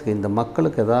சமுதாயத்துக்கு இந்த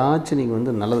மக்களுக்கு ஏதாச்சும் நீங்கள்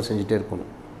வந்து நல்லதை செஞ்சுட்டே இருக்கணும்.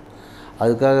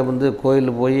 அதுக்காக வந்து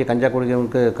கோயிலில் போய் கஞ்சா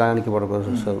குடிக்கிறவனுக்கு காணிக்க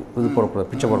போடக்கூடாது, இது போடக்கூடாது,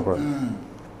 பிச்சை போடக்கூடாது.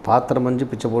 பாத்திரம் மஞ்சு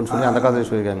பிச்சை போடணும்னு சொல்லி அந்த காலத்தில்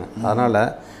சொல்லியிருக்காங்க. அதனால்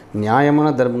நியாயமான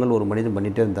தர்மங்கள் ஒரு மனிதன்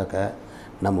பண்ணிகிட்டே இருந்தாக்க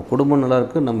நம்ம குடும்பம்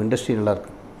நல்லாயிருக்கு, நம்ம இண்டஸ்ட்ரி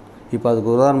நல்லாயிருக்கு. இப்போ அதுக்கு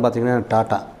உதாரணம் பார்த்திங்கன்னா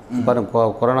டாட்டா பாருங்க,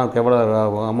 கொரோனாவுக்கு எவ்வளோ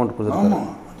அமௌண்ட் கொடுத்துருக்காரு,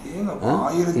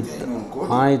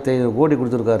 1500 கோடி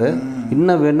கொடுத்துருக்காரு.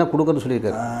 இன்னும் வேணா கொடுக்குறன்னு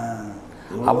சொல்லியிருக்காரு.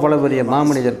 அவ்வளோ பெரிய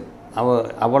மாமனிதர்,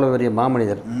 அவ்வளோ பெரிய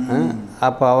மாமனிதர்.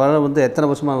 அப்போ அவரை வந்து எத்தனை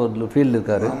வருஷமாக அவர் ஃபீல்டு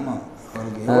இருக்கார்,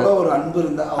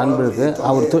 அன்பு இருக்குது.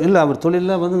 அவர் இல்லை, அவர்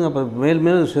தொழிலில் வந்து அப்போ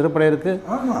மேலும் சிறப்படைய இருக்குது.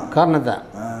 காரணம் தான்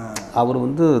அவர்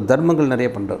வந்து தர்மங்கள் நிறைய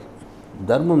பண்ணுறார்.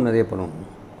 தர்மம் நிறைய பண்ணணும்.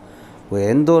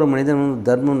 எந்த ஒரு மனிதனும்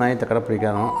தர்மம் நியாயத்தை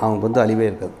கடைப்பிடிக்கானோ அவங்க வந்து அழிவே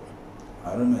இருக்காது.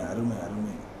 அருமை அருமை அருமை.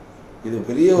 இது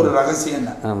பெரிய ஒரு ரகசியம்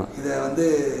தான். ஆமாம், இதை வந்து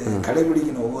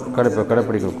கடைபிடிக்கணும். ஒவ்வொரு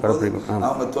கடைப்பிடிக்கணும்.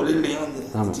 அவங்க தொழிலையும் வந்து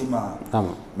நிச்சயமாக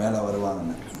ஆமாம் மேலே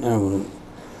வருவாங்க.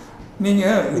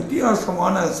 நீங்கள்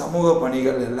வித்தியாசமான சமூக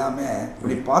பணிகள் எல்லாமே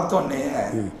இப்படி பார்த்தோன்னே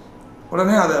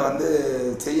உடனே அதை வந்து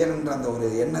செய்யணுன்ற அந்த ஒரு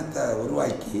எண்ணத்தை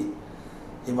உருவாக்கி,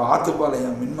 இப்போ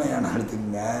ஆத்துப்பாளையம் மின்மயான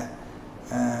எடுத்துக்கங்க,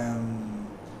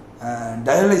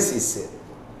 டயாலிசிஸு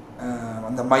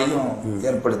அந்த மையம்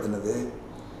ஏற்படுத்தினது,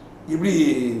 இப்படி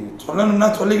சொல்லணும்னா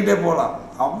சொல்லிக்கிட்டே போகலாம்.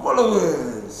 அவ்வளவு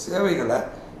சேவைகளை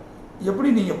எப்படி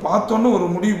நீங்கள் பார்த்தோன்னு ஒரு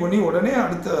முடிவு பண்ணி உடனே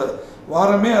அடுத்த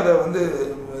வாரமே அதை வந்து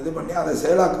இது பண்ணி அதை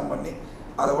செயலாக்கம் பண்ணி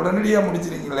அதை உடனடியாக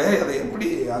முடிச்சிருக்கீங்களே, அதை எப்படி,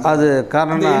 அது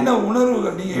காரணம் என்ன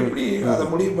உணர்வுகள், நீங்கள் எப்படி அதை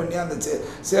முடிவு பண்ணி அந்த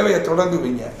சேவையை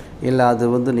தொடங்குவீங்க? இல்லை, அது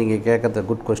வந்து நீங்கள் கேட்குறது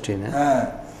குட் கொஸ்டின்.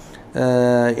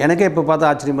 எனக்கே இப்போ பார்த்தா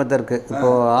ஆச்சரியமாக தான் இருக்குது.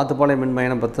 இப்போது ஆத்துப்பாளையம்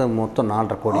மின்மயம் பார்த்து மொத்தம்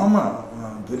 4.5 கோடி. ஆமாம்,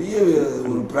 பெரிய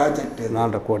ஒரு ப்ராஜெக்ட்,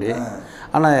 4.5 கோடி.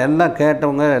 ஆனால் எல்லாம்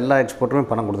கேட்டவங்க எல்லா எக்ஸ்போர்ட்டுமே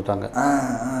பணம் கொடுத்துட்டாங்க.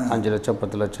 5 லட்சம்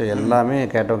 10 லட்சம் எல்லாமே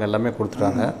கேட்டவங்க எல்லாமே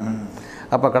கொடுத்துட்டாங்க.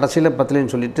 அப்போ கடைசியில்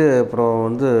 10 சொல்லிவிட்டு அப்புறம்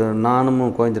வந்து நானும்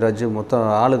கோவிந்தராஜ் மொத்தம்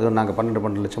ஆளுக்கு நாங்கள்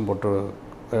 12 லட்சம் போட்டு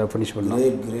ஃபினிஷ் பண்ணோம்.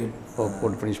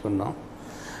 போட்டு ஃபினிஷ் பண்ணோம்.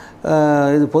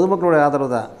 இது பொதுமக்களோட ஆதரவு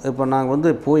தான். இப்போ நாங்கள் வந்து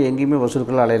போய் எங்கேயுமே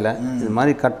வசூலுக்கெல்லாம் அலையில, இது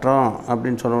மாதிரி கட்டுறோம்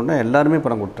அப்படின்னு சொன்னோடனே எல்லாருமே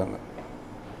பணம் கொடுத்தாங்க.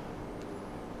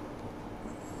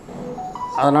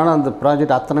 அதனால் அந்த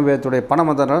ப்ராஜெக்ட் அத்தனை பேர்த்துடைய பணம்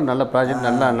வந்ததுனால நல்ல ப்ராஜெக்ட்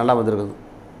நல்லா வந்திருக்குது.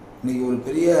 நீங்கள் ஒரு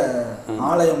பெரிய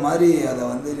ஆலயம் மாதிரி அதை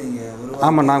வந்து நீங்கள்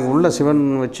ஆமாம், நாங்கள் உள்ள சிவன்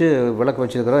வச்சு விளக்கு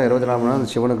வச்சுருக்கிறோம். 24 மணி நேரம் அந்த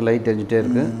சிவனுக்கு லைட் எரிஞ்சிட்டே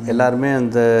இருக்குது. எல்லாருமே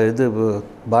அந்த இது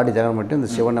பாடி தகவல் மட்டும் இந்த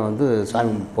சிவனை வந்து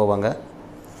சாமி போவாங்க.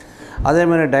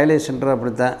 அதேமாதிரி டயாலிசிஸ் சென்டர்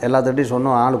அப்படி தான் எல்லாத்துட்டையும்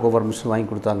சொன்னோம். ஆளுக்கு ஒவ்வொரு மிஷின் வாங்கி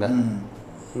கொடுத்தாங்க.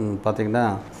 பார்த்திங்கன்னா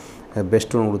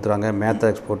பெஸ்ட் ஒன்று கொடுத்துறாங்க, Mehta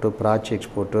export, Prachi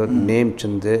export, name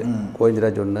சந்து,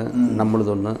 கோவிந்தராஜ் ஒன்று,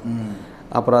 நம்மளுது ஒன்று.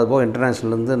 அப்புறம் அதுபோக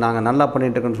இன்டர்நேஷ்னல்லேருந்து நாங்கள் நல்லா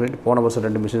பண்ணிகிட்டு இருக்கோன்னு சொல்லிட்டு போன வருஷம்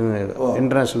 2 மிஷின்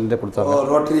இன்டர்நேஷ்னல்லேருந்தே கொடுத்தாங்க.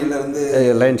 ரோட்டரியிலேருந்து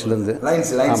லைன்ஸ்லேருந்து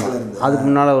அதுக்கு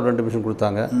முன்னால் ஒரு 2 மிஷின்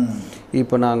கொடுத்தாங்க.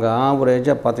 இப்போ நாங்கள்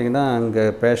ஆவரேஜாக பார்த்திங்கன்னா இங்கே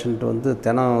பேஷண்ட் வந்து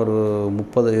தினம் ஒரு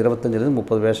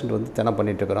 25-30 பேஷண்ட் வந்து தினம்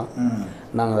பண்ணிகிட்ருக்குறோம்.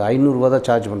 நாங்கள் 500 ரூபா தான்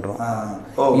சார்ஜ் பண்ணுறோம்.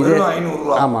 இது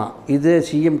ஆமாம், இதே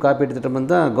சிஎம் காப்பீட்டு திட்டம்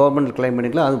வந்து கவர்மெண்ட் கிளைம்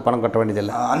பண்ணிக்கலாம். அது பணம் கட்ட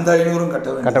வேண்டியதில்லை, அந்த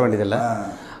 500 கட்ட வேண்டியதில்லை.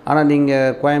 ஆனால்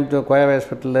நீங்கள் கோயம்புத்தூர் கோயா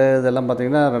ஹாஸ்பிட்டலு இதெல்லாம்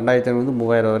பார்த்தீங்கன்னா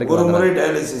 2500-3000 வரைக்கும்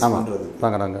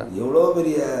வாங்குறாங்க. எவ்வளோ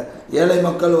பெரிய ஏழை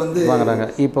மக்கள் வந்து வாங்குறாங்க.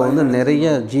 இப்போ வந்து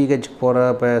நிறைய ஜிஹெச் போகிற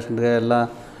பேஷண்ட்டுகள் எல்லாம்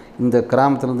இந்த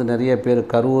கிராமத்துலேருந்து நிறைய பேர்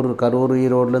கரூர்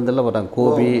ஈரோடுலேருந்தெல்லாம் வராங்க.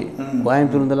 கோபி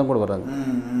கோயம்புத்தூர்லேருந்தெல்லாம் கூட வராங்க.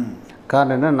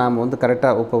 காரணம் என்ன, நாம் வந்து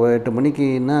கரெக்டாக இப்போ 8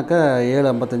 மணிக்குனாக்கா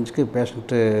 7:55க்கு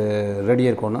பேஷண்ட்டு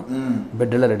ரெடியாக இருக்கணும்.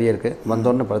 பெட்டெல்லாம் ரெடியாக இருக்குது,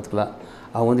 வந்தோடனே படுத்துக்கலாம்.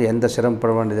 அவங்க வந்து எந்த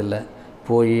சிரமப்பட வேண்டியதில்லை.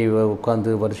 போய் உட்காந்து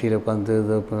வரிசையில் உட்காந்து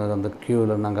இது அந்த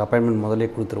க்யூவில் நாங்கள் அப்பாயின்மெண்ட் முதலே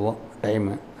கொடுத்துருவோம்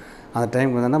டைமு. அந்த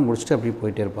டைமுக்கு வந்தோன்னா முடிச்சுட்டு அப்படியே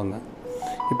போயிட்டே இருப்பாங்க.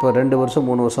 இப்போ 2 வருஷம்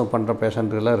 3 வருஷம் பண்ணுற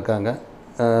பேஷண்ட்டுகள்லாம் இருக்காங்க.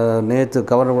 நேற்று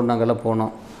கவர்னர் நாங்கள்லாம்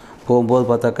போகும்போது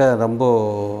பார்த்தாக்கா ரொம்ப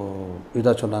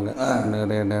இதாக சொன்னாங்க,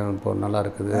 இப்போ நல்லா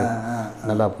இருக்குது,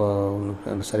 நல்லா இப்போ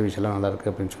சர்வீஸ் எல்லாம் நல்லா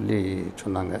இருக்குது அப்படின்னு சொல்லி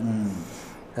சொன்னாங்க.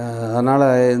 அதனால்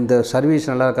இந்த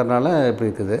சர்வீஸ் நல்லா இருக்கிறதுனால இப்படி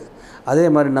இருக்குது. அதே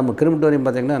மாதிரி நம்ம கிரிமிட்டோரியம்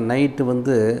பார்த்திங்கன்னா நைட்டு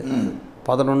வந்து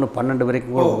 11-12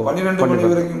 வரைக்கும்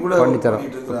கூட பண்ணித்தரோம்.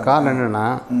 காரணம் என்னென்னா,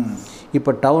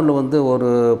 இப்போ டவுனில் வந்து ஒரு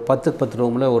 10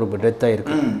 ரூமில் ஒரு டெத்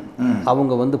ஆகிருக்கு.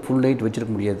 அவங்க வந்து ஃபுல் நைட்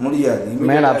வச்சுருக்க முடியாது,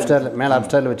 மேலே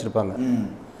அப்ஸ்டாரில் வச்சுருப்பாங்க.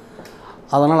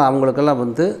 அதனால் அவங்களுக்கெல்லாம்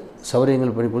வந்து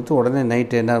சௌகரியங்கள் பண்ணி கொடுத்து உடனே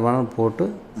நைட்டு என்ன வேணாலும் போட்டு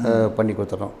பண்ணி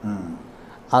கொடுத்துறோம்.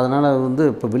 அதனால் வந்து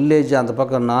இப்போ வில்லேஜ் அந்த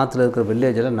பக்கம் நார்த்தில் இருக்கிற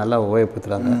வில்லேஜெல்லாம் நல்லா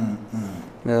உபயோகப்படுத்துகிறாங்க.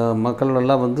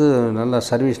 மக்களெல்லாம் வந்து நல்ல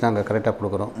சர்வீஸ் நாங்கள் கரெக்டாக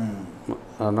கொடுக்குறோம்.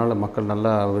 அதனால் மக்கள்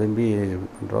நல்லா விரும்பி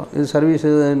பண்ணுறோம். இது சர்வீஸ்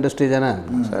இண்டஸ்ட்ரி தானே,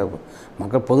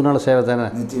 மக்கள் பொதுநல சேவை தானே.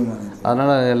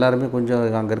 அதனால் எல்லாருமே கொஞ்சம்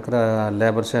அங்கே இருக்கிற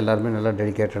லேபர்ஸும் எல்லாருமே நல்லா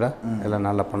டெடிக்கேட்டடாக எல்லாம்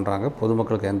நல்லா பண்ணுறாங்க.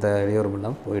 பொதுமக்களுக்கு எந்த இடையூறும்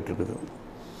இல்லாமல் போயிட்டுருக்குது.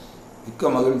 மிக்க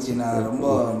மகிழ்ச்சி. நான் ரொம்ப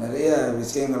நிறைய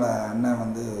விஷயங்களை அண்ணன்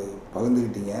வந்து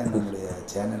பகிர்ந்துக்கிட்டீங்க நம்மளுடைய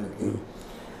சேனலுக்கு.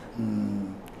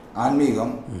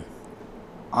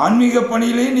 ஆன்மீக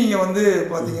பணியிலையும் நீங்கள் வந்து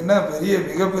பார்த்தீங்கன்னா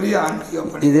மிகப்பெரிய ஆன்மீக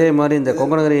பணி. இதே மாதிரி இந்த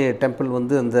கொங்கணகிரி டெம்பிள்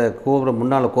வந்து அந்த கோபுரம்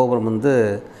முன்னால் கோபுரம் வந்து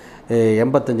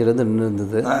 85லேருந்து நின்று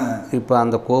இருந்தது. இப்போ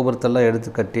அந்த கோபுரத்தெல்லாம் எடுத்து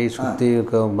கட்டி சுற்றி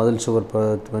மதில் சுவர்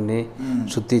பண்ணி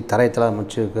சுற்றி தரைத்தெல்லாம்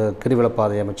அமைச்சு கிரிவல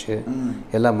பாதை அமைச்சு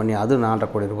எல்லாம் பண்ணி அதுவும் 4.5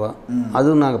 கோடி ரூபா.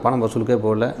 அதுவும் நாங்கள் பணம் வசூலுக்கே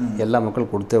போகல, எல்லா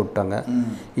மக்களும் கொடுத்தே விட்டாங்க.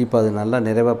 இப்போ அது நல்லா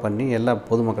நிறைவாக பண்ணி எல்லா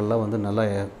பொதுமக்கள்லாம் வந்து நல்லா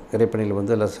இறைப்பணியில்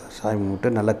வந்து எல்லாம் சாமி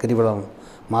கும்பிட்டு நல்லா கிரிவலம்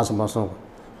மாதம்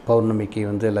பௌர்ணமிக்கு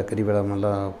வந்து எல்லா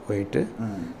கிரிவலமெல்லாம் போயிட்டு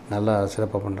நல்லா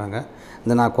சிறப்பாக பண்ணுறாங்க.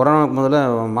 இந்த நான் கொரோனாவுக்கு முதல்ல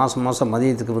மாதம்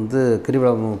மதியத்துக்கு வந்து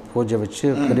கிரிவலம் பூஜை வச்சு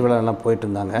கிரிவலம் எல்லாம் போயிட்டு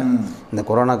இருந்தாங்க. இந்த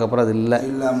கொரோனாக்கு அப்புறம் அது இல்லை,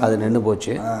 அது நின்று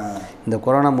போச்சு. இந்த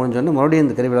கொரோனா முடிஞ்சோடனே மறுபடியும்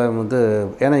இந்த கிரிவலம் வந்து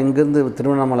ஏன்னா இங்கேருந்து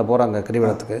திருவண்ணாமலை போகிறாங்க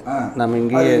கிரிவலத்துக்கு, நம்ம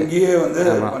இங்கேயே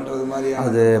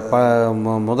அது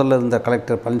முதல்ல இருந்த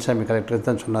கலெக்டர் பழனிசாமி கலெக்டர்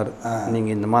தான் சொன்னார்,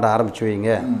 நீங்கள் இந்த மாதிரி ஆரம்பித்து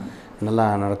வைங்க நல்லா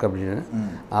நடக்கும் அப்படின்னு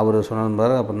அவர்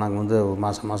சொன்னார். அப்புறம் நாங்கள் வந்து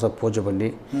மாதம் பூஜை பண்ணி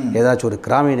ஏதாச்சும் ஒரு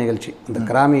கிராமிய நிகழ்ச்சி, அந்த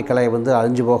கிராமிய கலையை வந்து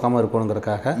அழிஞ்சு போகாமல்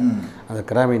இருக்கணுங்கிறதுக்காக அந்த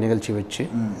கிராமிய நிகழ்ச்சி வச்சு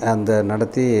அந்த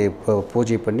நடத்தி இப்போ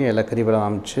பூஜை பண்ணி எல்லாம் கிரிவலம்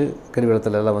அமைச்சு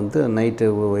கிரிவலத்தில் எல்லாம் வந்து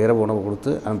நைட்டு இரவு உணவு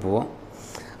கொடுத்து அனுப்புவோம்.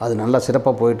 அது நல்லா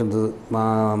சிறப்பாக போயிட்டு இருந்தது.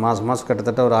 மாதம்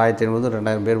கிட்டத்தட்ட ஒரு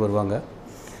 1500-2000 பேர் வருவாங்க,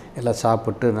 எல்லாம்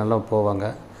சாப்பிட்டு நல்லா போவாங்க.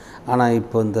 ஆனால்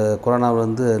இப்போ இந்த கொரோனா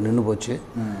வந்து நின்று போச்சு.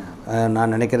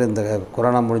 நான் நினைக்கிறேன் இந்த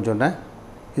கொரோனா முடிஞ்சோடனே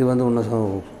இது வந்து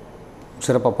இன்னும்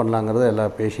சிறப்பாக பண்ணலாங்கிறத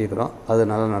எல்லாம் பேசிக்கிறோம். அது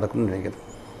நல்லா நடக்கும்னு நினைக்கிறேன்.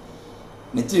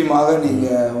 நிச்சயமாக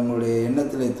நீங்கள் உங்களுடைய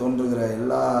எண்ணத்தில் தோன்றுகிற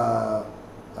எல்லா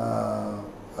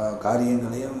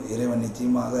காரியங்களையும் இறைவன்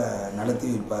நிச்சயமாக நடத்தி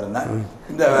வைப்பாருன்னா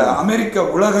இந்த அமெரிக்க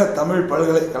உலக தமிழ்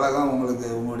பல்கலைக்கழகம் உங்களுக்கு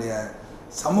உங்களுடைய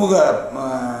சமூக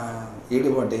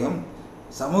ஈடுபாட்டையும்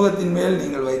சமூகத்தின் மேல்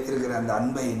நீங்கள் வைத்திருக்கிற அந்த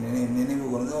அன்பை நினைவு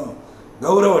கூர்ந்தும்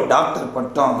கௌரவ டாக்டர்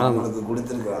பட்டம் உங்களுக்கு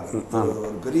கொடுத்துருக்குறாங்க.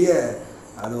 ஒரு பெரிய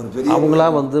அவங்களா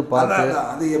வந்து பார்த்து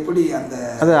அது எப்படி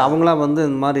அது அவங்களா வந்து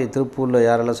இந்த மாதிரி திருப்பூரில்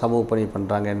யாரெல்லாம் சமூக பணி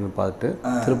பண்ணுறாங்கன்னு பார்த்துட்டு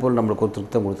திருப்பூரில் நம்மளுக்கு ஒரு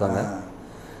திருத்தம் கொடுத்தாங்க.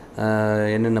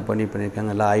 என்னென்ன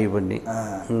பண்ணியிருக்காங்க எல்லாம் ஆய்வு பண்ணி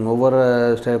ஒவ்வொரு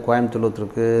கோயம்புத்தூர்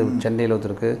ஒருத்தருக்கு சென்னையில்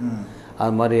ஒருத்தருக்கு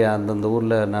அது மாதிரி அந்தந்த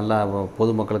ஊரில் நல்லா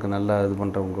பொதுமக்களுக்கு நல்லா இது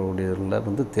பண்ணுறவங்களுடைய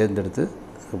வந்து தேர்ந்தெடுத்து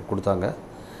கொடுத்தாங்க.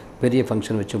 பெரிய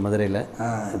ஃபங்க்ஷன் வச்சு மதுரையில்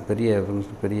பெரிய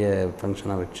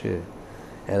ஃபங்க்ஷனாக வச்சு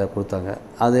எதை கொடுத்தாங்க.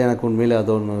 அது எனக்கு உண்மையில்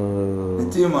அது ஒன்று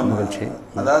நிச்சயமாக மகிழ்ச்சி.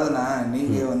 அதாவதுண்ணா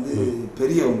நீங்கள் வந்து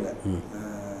பெரியவங்க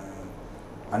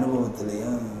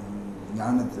அனுபவத்திலையும்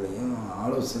ஞானத்திலையும்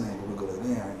ஆலோசனை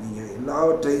கொடுக்குறதுலையும் நீங்கள்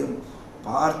எல்லாவற்றையும்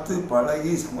பார்த்து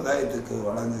பழகி சமுதாயத்துக்கு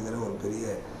வழங்குகிற ஒரு பெரிய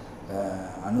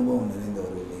அனுபவம்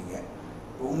நிறைந்தவர்கள் நீங்கள்.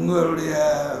 உங்களுடைய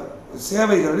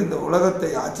சேவைகள் இந்த உலகத்தை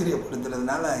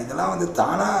ஆச்சரியப்படுத்துறதுனால இதெல்லாம் வந்து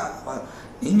தானாக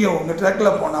நீங்கள் உங்கள்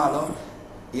ட்ராக்கில் போனாலும்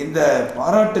இந்த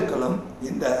பாராட்டுக்களும்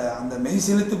அந்த மெய்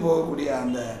செலுத்து போகக்கூடிய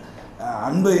அந்த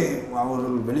அன்பை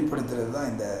அவர்கள் வெளிப்படுத்துறது தான்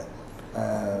இந்த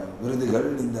விருதுகள்,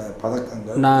 இந்த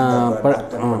பதக்கங்கள்,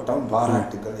 பட்டம்,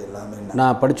 பாராட்டுகள் எல்லாமே.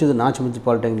 நான் படித்தது நாச்சிமுத்து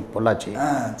பாலிடெக்னிக் பொள்ளாச்சி.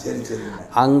 சரி சரி.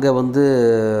 அங்கே வந்து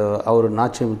அவர்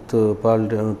நாச்சிமுத்து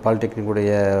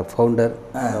பாலிடெக்னிக்குடைய ஃபவுண்டர்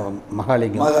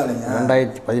மகாலிங்கம்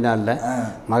 2014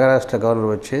 மகாராஷ்டிரா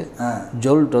கவர்னர் வச்சு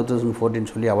ஜோல்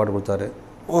 2014 சொல்லி அவார்டு கொடுத்தாரு.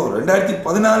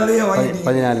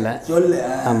 2014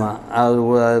 ஆமாம்.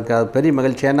 அதுக்கு அது பெரிய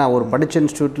மகிழ்ச்சி. ஏன்னா ஒரு படித்த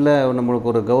இன்ஸ்டியூட்டில் நம்மளுக்கு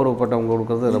ஒரு கௌரவ பட்டம்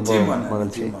கொடுக்குறது ரொம்ப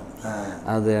மகிழ்ச்சி.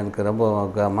 அது எனக்கு ரொம்ப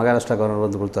மகாராஷ்டிரா கவர்னர்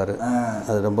வந்து கொடுத்தாரு.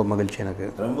 அது ரொம்ப மகிழ்ச்சி எனக்கு.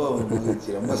 ரொம்ப மகிழ்ச்சி,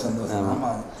 ரொம்ப சந்தோஷம்.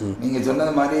 ஆமாம், நீங்கள்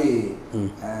சொன்னது மாதிரி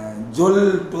ஜோல்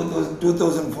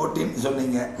 2014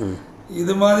 சொன்னீங்க.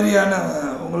 இது மாதிரியான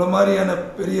உங்களை மாதிரியான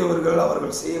பெரியவர்கள்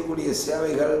அவர்கள் செய்யக்கூடிய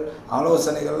சேவைகள்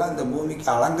ஆலோசனைகள்லாம் இந்த பூமிக்கு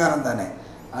அலங்காரம் தானே.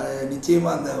 அது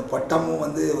நிச்சயமாக அந்த பட்டமும்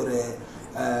வந்து ஒரு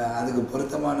அதுக்கு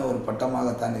பொருத்தமான ஒரு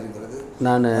பட்டமாகத்தான் இருக்கிறது.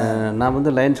 நான்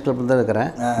வந்து லயன்ஸ் கிளப் தான்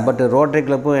இருக்கிறேன். பட் ரோட்டரி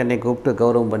கிளப்பும் என்னை கூப்பிட்டு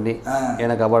கௌரவம் பண்ணி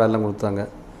எனக்கு அவார்டெல்லாம் கொடுத்தாங்க.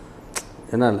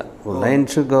 என்ன இல்லை,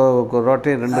 லயன்ஸு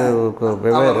ரோட்டரி 2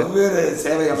 வெவ்வேறு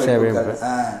சேவை.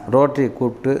 ரோட்டரி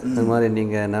கூப்பிட்டு இந்த மாதிரி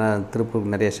நீங்கள் நான்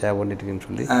திருப்பூருக்கு நிறைய சேவை பண்ணிட்டுருக்கேன்னு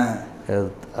சொல்லி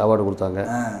அவார்டு கொடுத்தாங்க.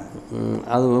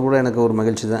 அது கூட எனக்கு ஒரு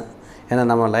மகிழ்ச்சி தான். ஏன்னா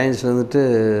நம்ம லயன்ஸில் வந்துட்டு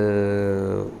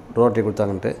ரோட்டரி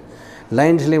கொடுத்தாங்கன்ட்டு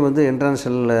லைன்ஸ்லேயும் வந்து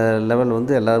இன்டர்நேஷ்னல் லெவல்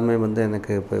வந்து எல்லாருமே வந்து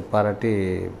எனக்கு இப்போ பாராட்டி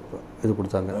இது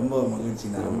கொடுத்தாங்க. ரொம்ப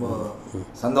மகிழ்ச்சிங்க, ரொம்ப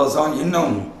சந்தோஷம்.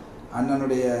 இன்னும்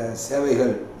அண்ணனுடைய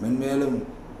சேவைகள் மென்மேலும்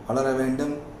வளர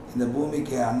வேண்டும். இந்த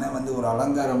பூமிக்கு அண்ணன் வந்து ஒரு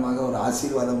அலங்காரமாக, ஒரு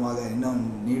ஆசீர்வாதமாக இன்னும்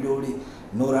நீடோடி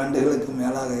 100 ஆண்டுகளுக்கு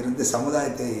மேலாக இருந்து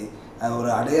சமுதாயத்தை ஒரு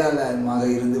அடையாளமாக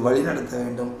இருந்து வழிநடத்த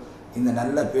வேண்டும். இந்த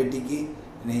நல்ல பேட்டிக்கு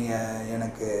நீங்கள்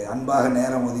எனக்கு அன்பாக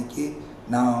நேரம் ஒதுக்கி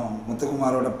நான்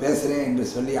முத்துக்குமாரோட பேசுகிறேன் என்று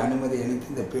சொல்லி அனுமதி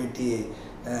அளித்து இந்த பேட்டியை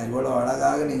இவ்வளோ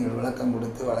அழகாக நீங்கள் விளக்கம்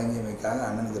கொடுத்து வழங்கியமைக்காக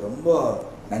அண்ணனுக்கு ரொம்ப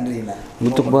நன்றிண்ணா.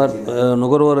 முத்துக்குமார்,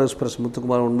 நுகர்வோர் எக்ஸ்பிரஸ்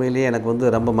முத்துக்குமார் உண்மையிலேயே எனக்கு வந்து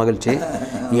ரொம்ப மகிழ்ச்சி.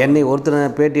 என்னை ஒருத்தனை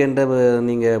பேட்டி என்ற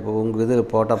நீங்கள் இப்போ உங்கள் இது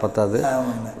போட்டால் பத்தாது.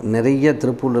 நிறைய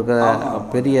திருப்பூரில் இருக்கிற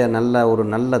பெரிய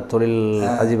நல்ல தொழில்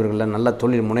அதிபர்களை, நல்ல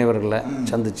தொழில் முனைவர்களை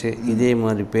சந்தித்து இதே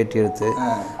மாதிரி பேட்டி எடுத்து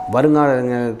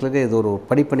வருங்காலங்களுக்கு இது ஒரு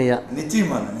படிப்பணியாக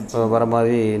நிச்சயமாக வர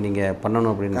மாதிரி நீங்கள்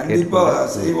பண்ணணும் அப்படின்னு கண்டிப்பாக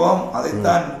செய்வோம்.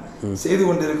 அதைத்தான் செய்து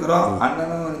கொண்டிருக்கிறோம்.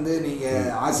 அண்ணனும் வந்து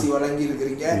நீங்கள் ஆசி வழங்கி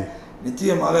இருக்கிறீங்க.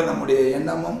 நிச்சயமாக நம்முடைய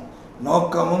எண்ணமும்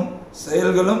நோக்கமும்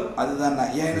செயல்களும் அதுதான்.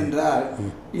 ஏனென்றால்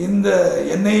இந்த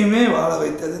என்னையுமே வாழ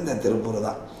வைத்தது இந்த திருப்பூர்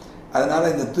தான்.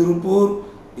 அதனால் இந்த திருப்பூர்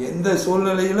எந்த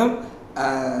சூழ்நிலையிலும்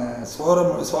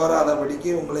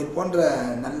சோராதபடிக்கு உங்களை போன்ற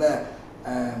நல்ல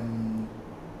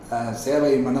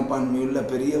சேவை மனப்பான்மையுள்ள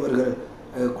பெரியவர்கள்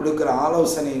கொடுக்குற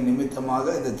ஆலோசனை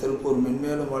நிமித்தமாக இந்த திருப்பூர்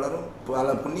மென்மேலும் வளரும்,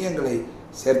 பல புண்ணியங்களை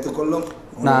சேர்த்துக்கொள்ளும்.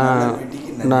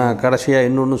 நான் கடைசியாக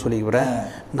இன்னொன்று சொல்லிக்கிறேன்.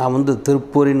 நான் வந்து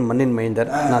திருப்பூரின் மண்ணின்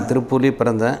மைந்தர். நான் திருப்பூர்லேயே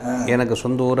பிறந்தேன். எனக்கு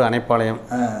சொந்த ஊர் அணைப்பாளையம்,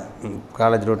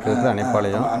 காலேஜ் ரோட்டில் இருக்கிற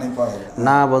அணைப்பாளையம்.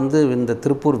 நான் வந்து இந்த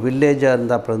திருப்பூர் வில்லேஜாக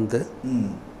இருந்தால் வந்து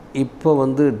இப்போ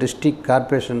வந்து டிஸ்ட்ரிக்ட்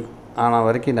கார்பரேஷன் ஆன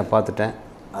வரைக்கும் நான் பார்த்துட்டேன்.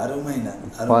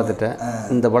 பார்த்துட்டேன்.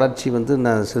 இந்த வளர்ச்சி வந்து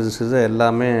நான் சிறு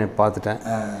எல்லாமே பார்த்துட்டேன்.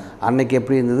 அன்னைக்கு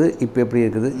எப்படி இருந்தது, இப்போ எப்படி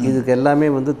இருக்குது, இதுக்கு எல்லாமே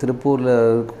வந்து திருப்பூரில்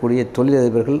இருக்கக்கூடிய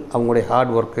தொழிலதிபர்கள் அவங்களுடைய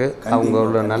ஹார்ட் ஒர்க்கு,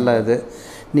 அவங்களோட நல்ல இது.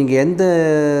 நீங்கள் எந்த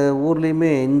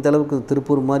ஊர்லேயுமே இந்த அளவுக்கு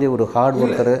திருப்பூர் மாதிரி ஒரு ஹார்ட்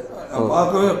ஒர்க்கரு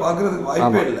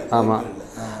ஆமாம்.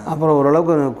 அப்புறம்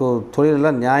ஓரளவுக்கு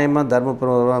தொழிலெல்லாம் நியாயமாக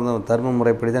தர்ம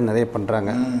முறைப்படி தான் நிறைய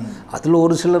பண்ணுறாங்க. அதில்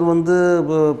ஒரு சிலர் வந்து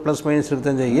ப்ளஸ் மைனஸ்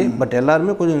இருக்குதான் செய்யும். பட்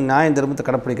எல்லாருமே கொஞ்சம் நியாயம் தர்மத்தை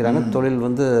கடைப்பிடிக்கிறாங்க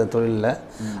தொழிலில்.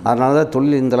 அதனால தான்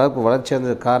தொழில் இந்த அளவுக்கு வளர்ச்சி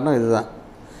அடைஞ்சதுக்கு காரணம் இதுதான்.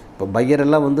 இப்போ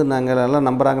பையரெல்லாம் வந்து நாங்கள் எல்லாம்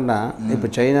நம்புகிறாங்கன்னா, இப்போ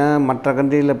சைனா மற்ற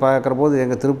கண்ட்ரியில் பார்க்குற போது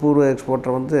எங்கள் திருப்பூர்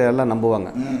எக்ஸ்போர்ட்டரை வந்து எல்லாம்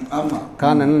நம்புவாங்க.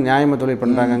 காரணம் என்ன, நியாயமாக தொழில்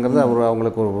பண்ணுறாங்கங்கிறது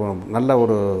அவங்களுக்கு ஒரு நல்ல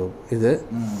ஒரு இது.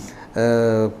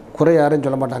 குறை யாரையும்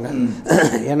சொல்ல மாட்டாங்க.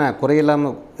 ஏன்னா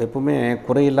குறையில்லாமல் எப்பவுமே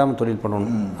குறையில்லாமல் தொழில்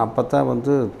பண்ணணும். அப்போ தான்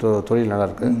வந்து தொழில்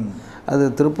நல்லாயிருக்கு. அது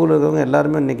திருப்பூரில் இருக்கிறவங்க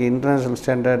எல்லாருமே இன்றைக்கி இன்டர்நேஷ்னல்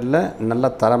ஸ்டாண்டர்டில்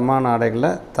நல்ல தரமான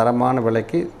ஆடைகளை தரமான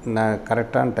விலைக்கு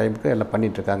கரெக்டான டைமுக்கு எல்லாம்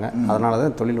பண்ணிகிட்ருக்காங்க. அதனால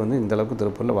தான் தொழில் வந்து இந்தளவுக்கு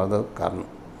திருப்பூரில் வளர்ந்ததுக்கு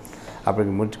காரணம்.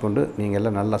 அப்படி முடிச்சுக்கொண்டு நீங்கள்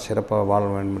எல்லாம் நல்லா சிறப்பாக வாழ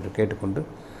வேண்டும் என்று கேட்டுக்கொண்டு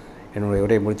என்னுடைய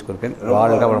உரையை முடிச்சு கொடுப்பேன்.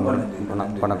 வாழ்க வளமுடன்.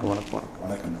 வணக்கம்.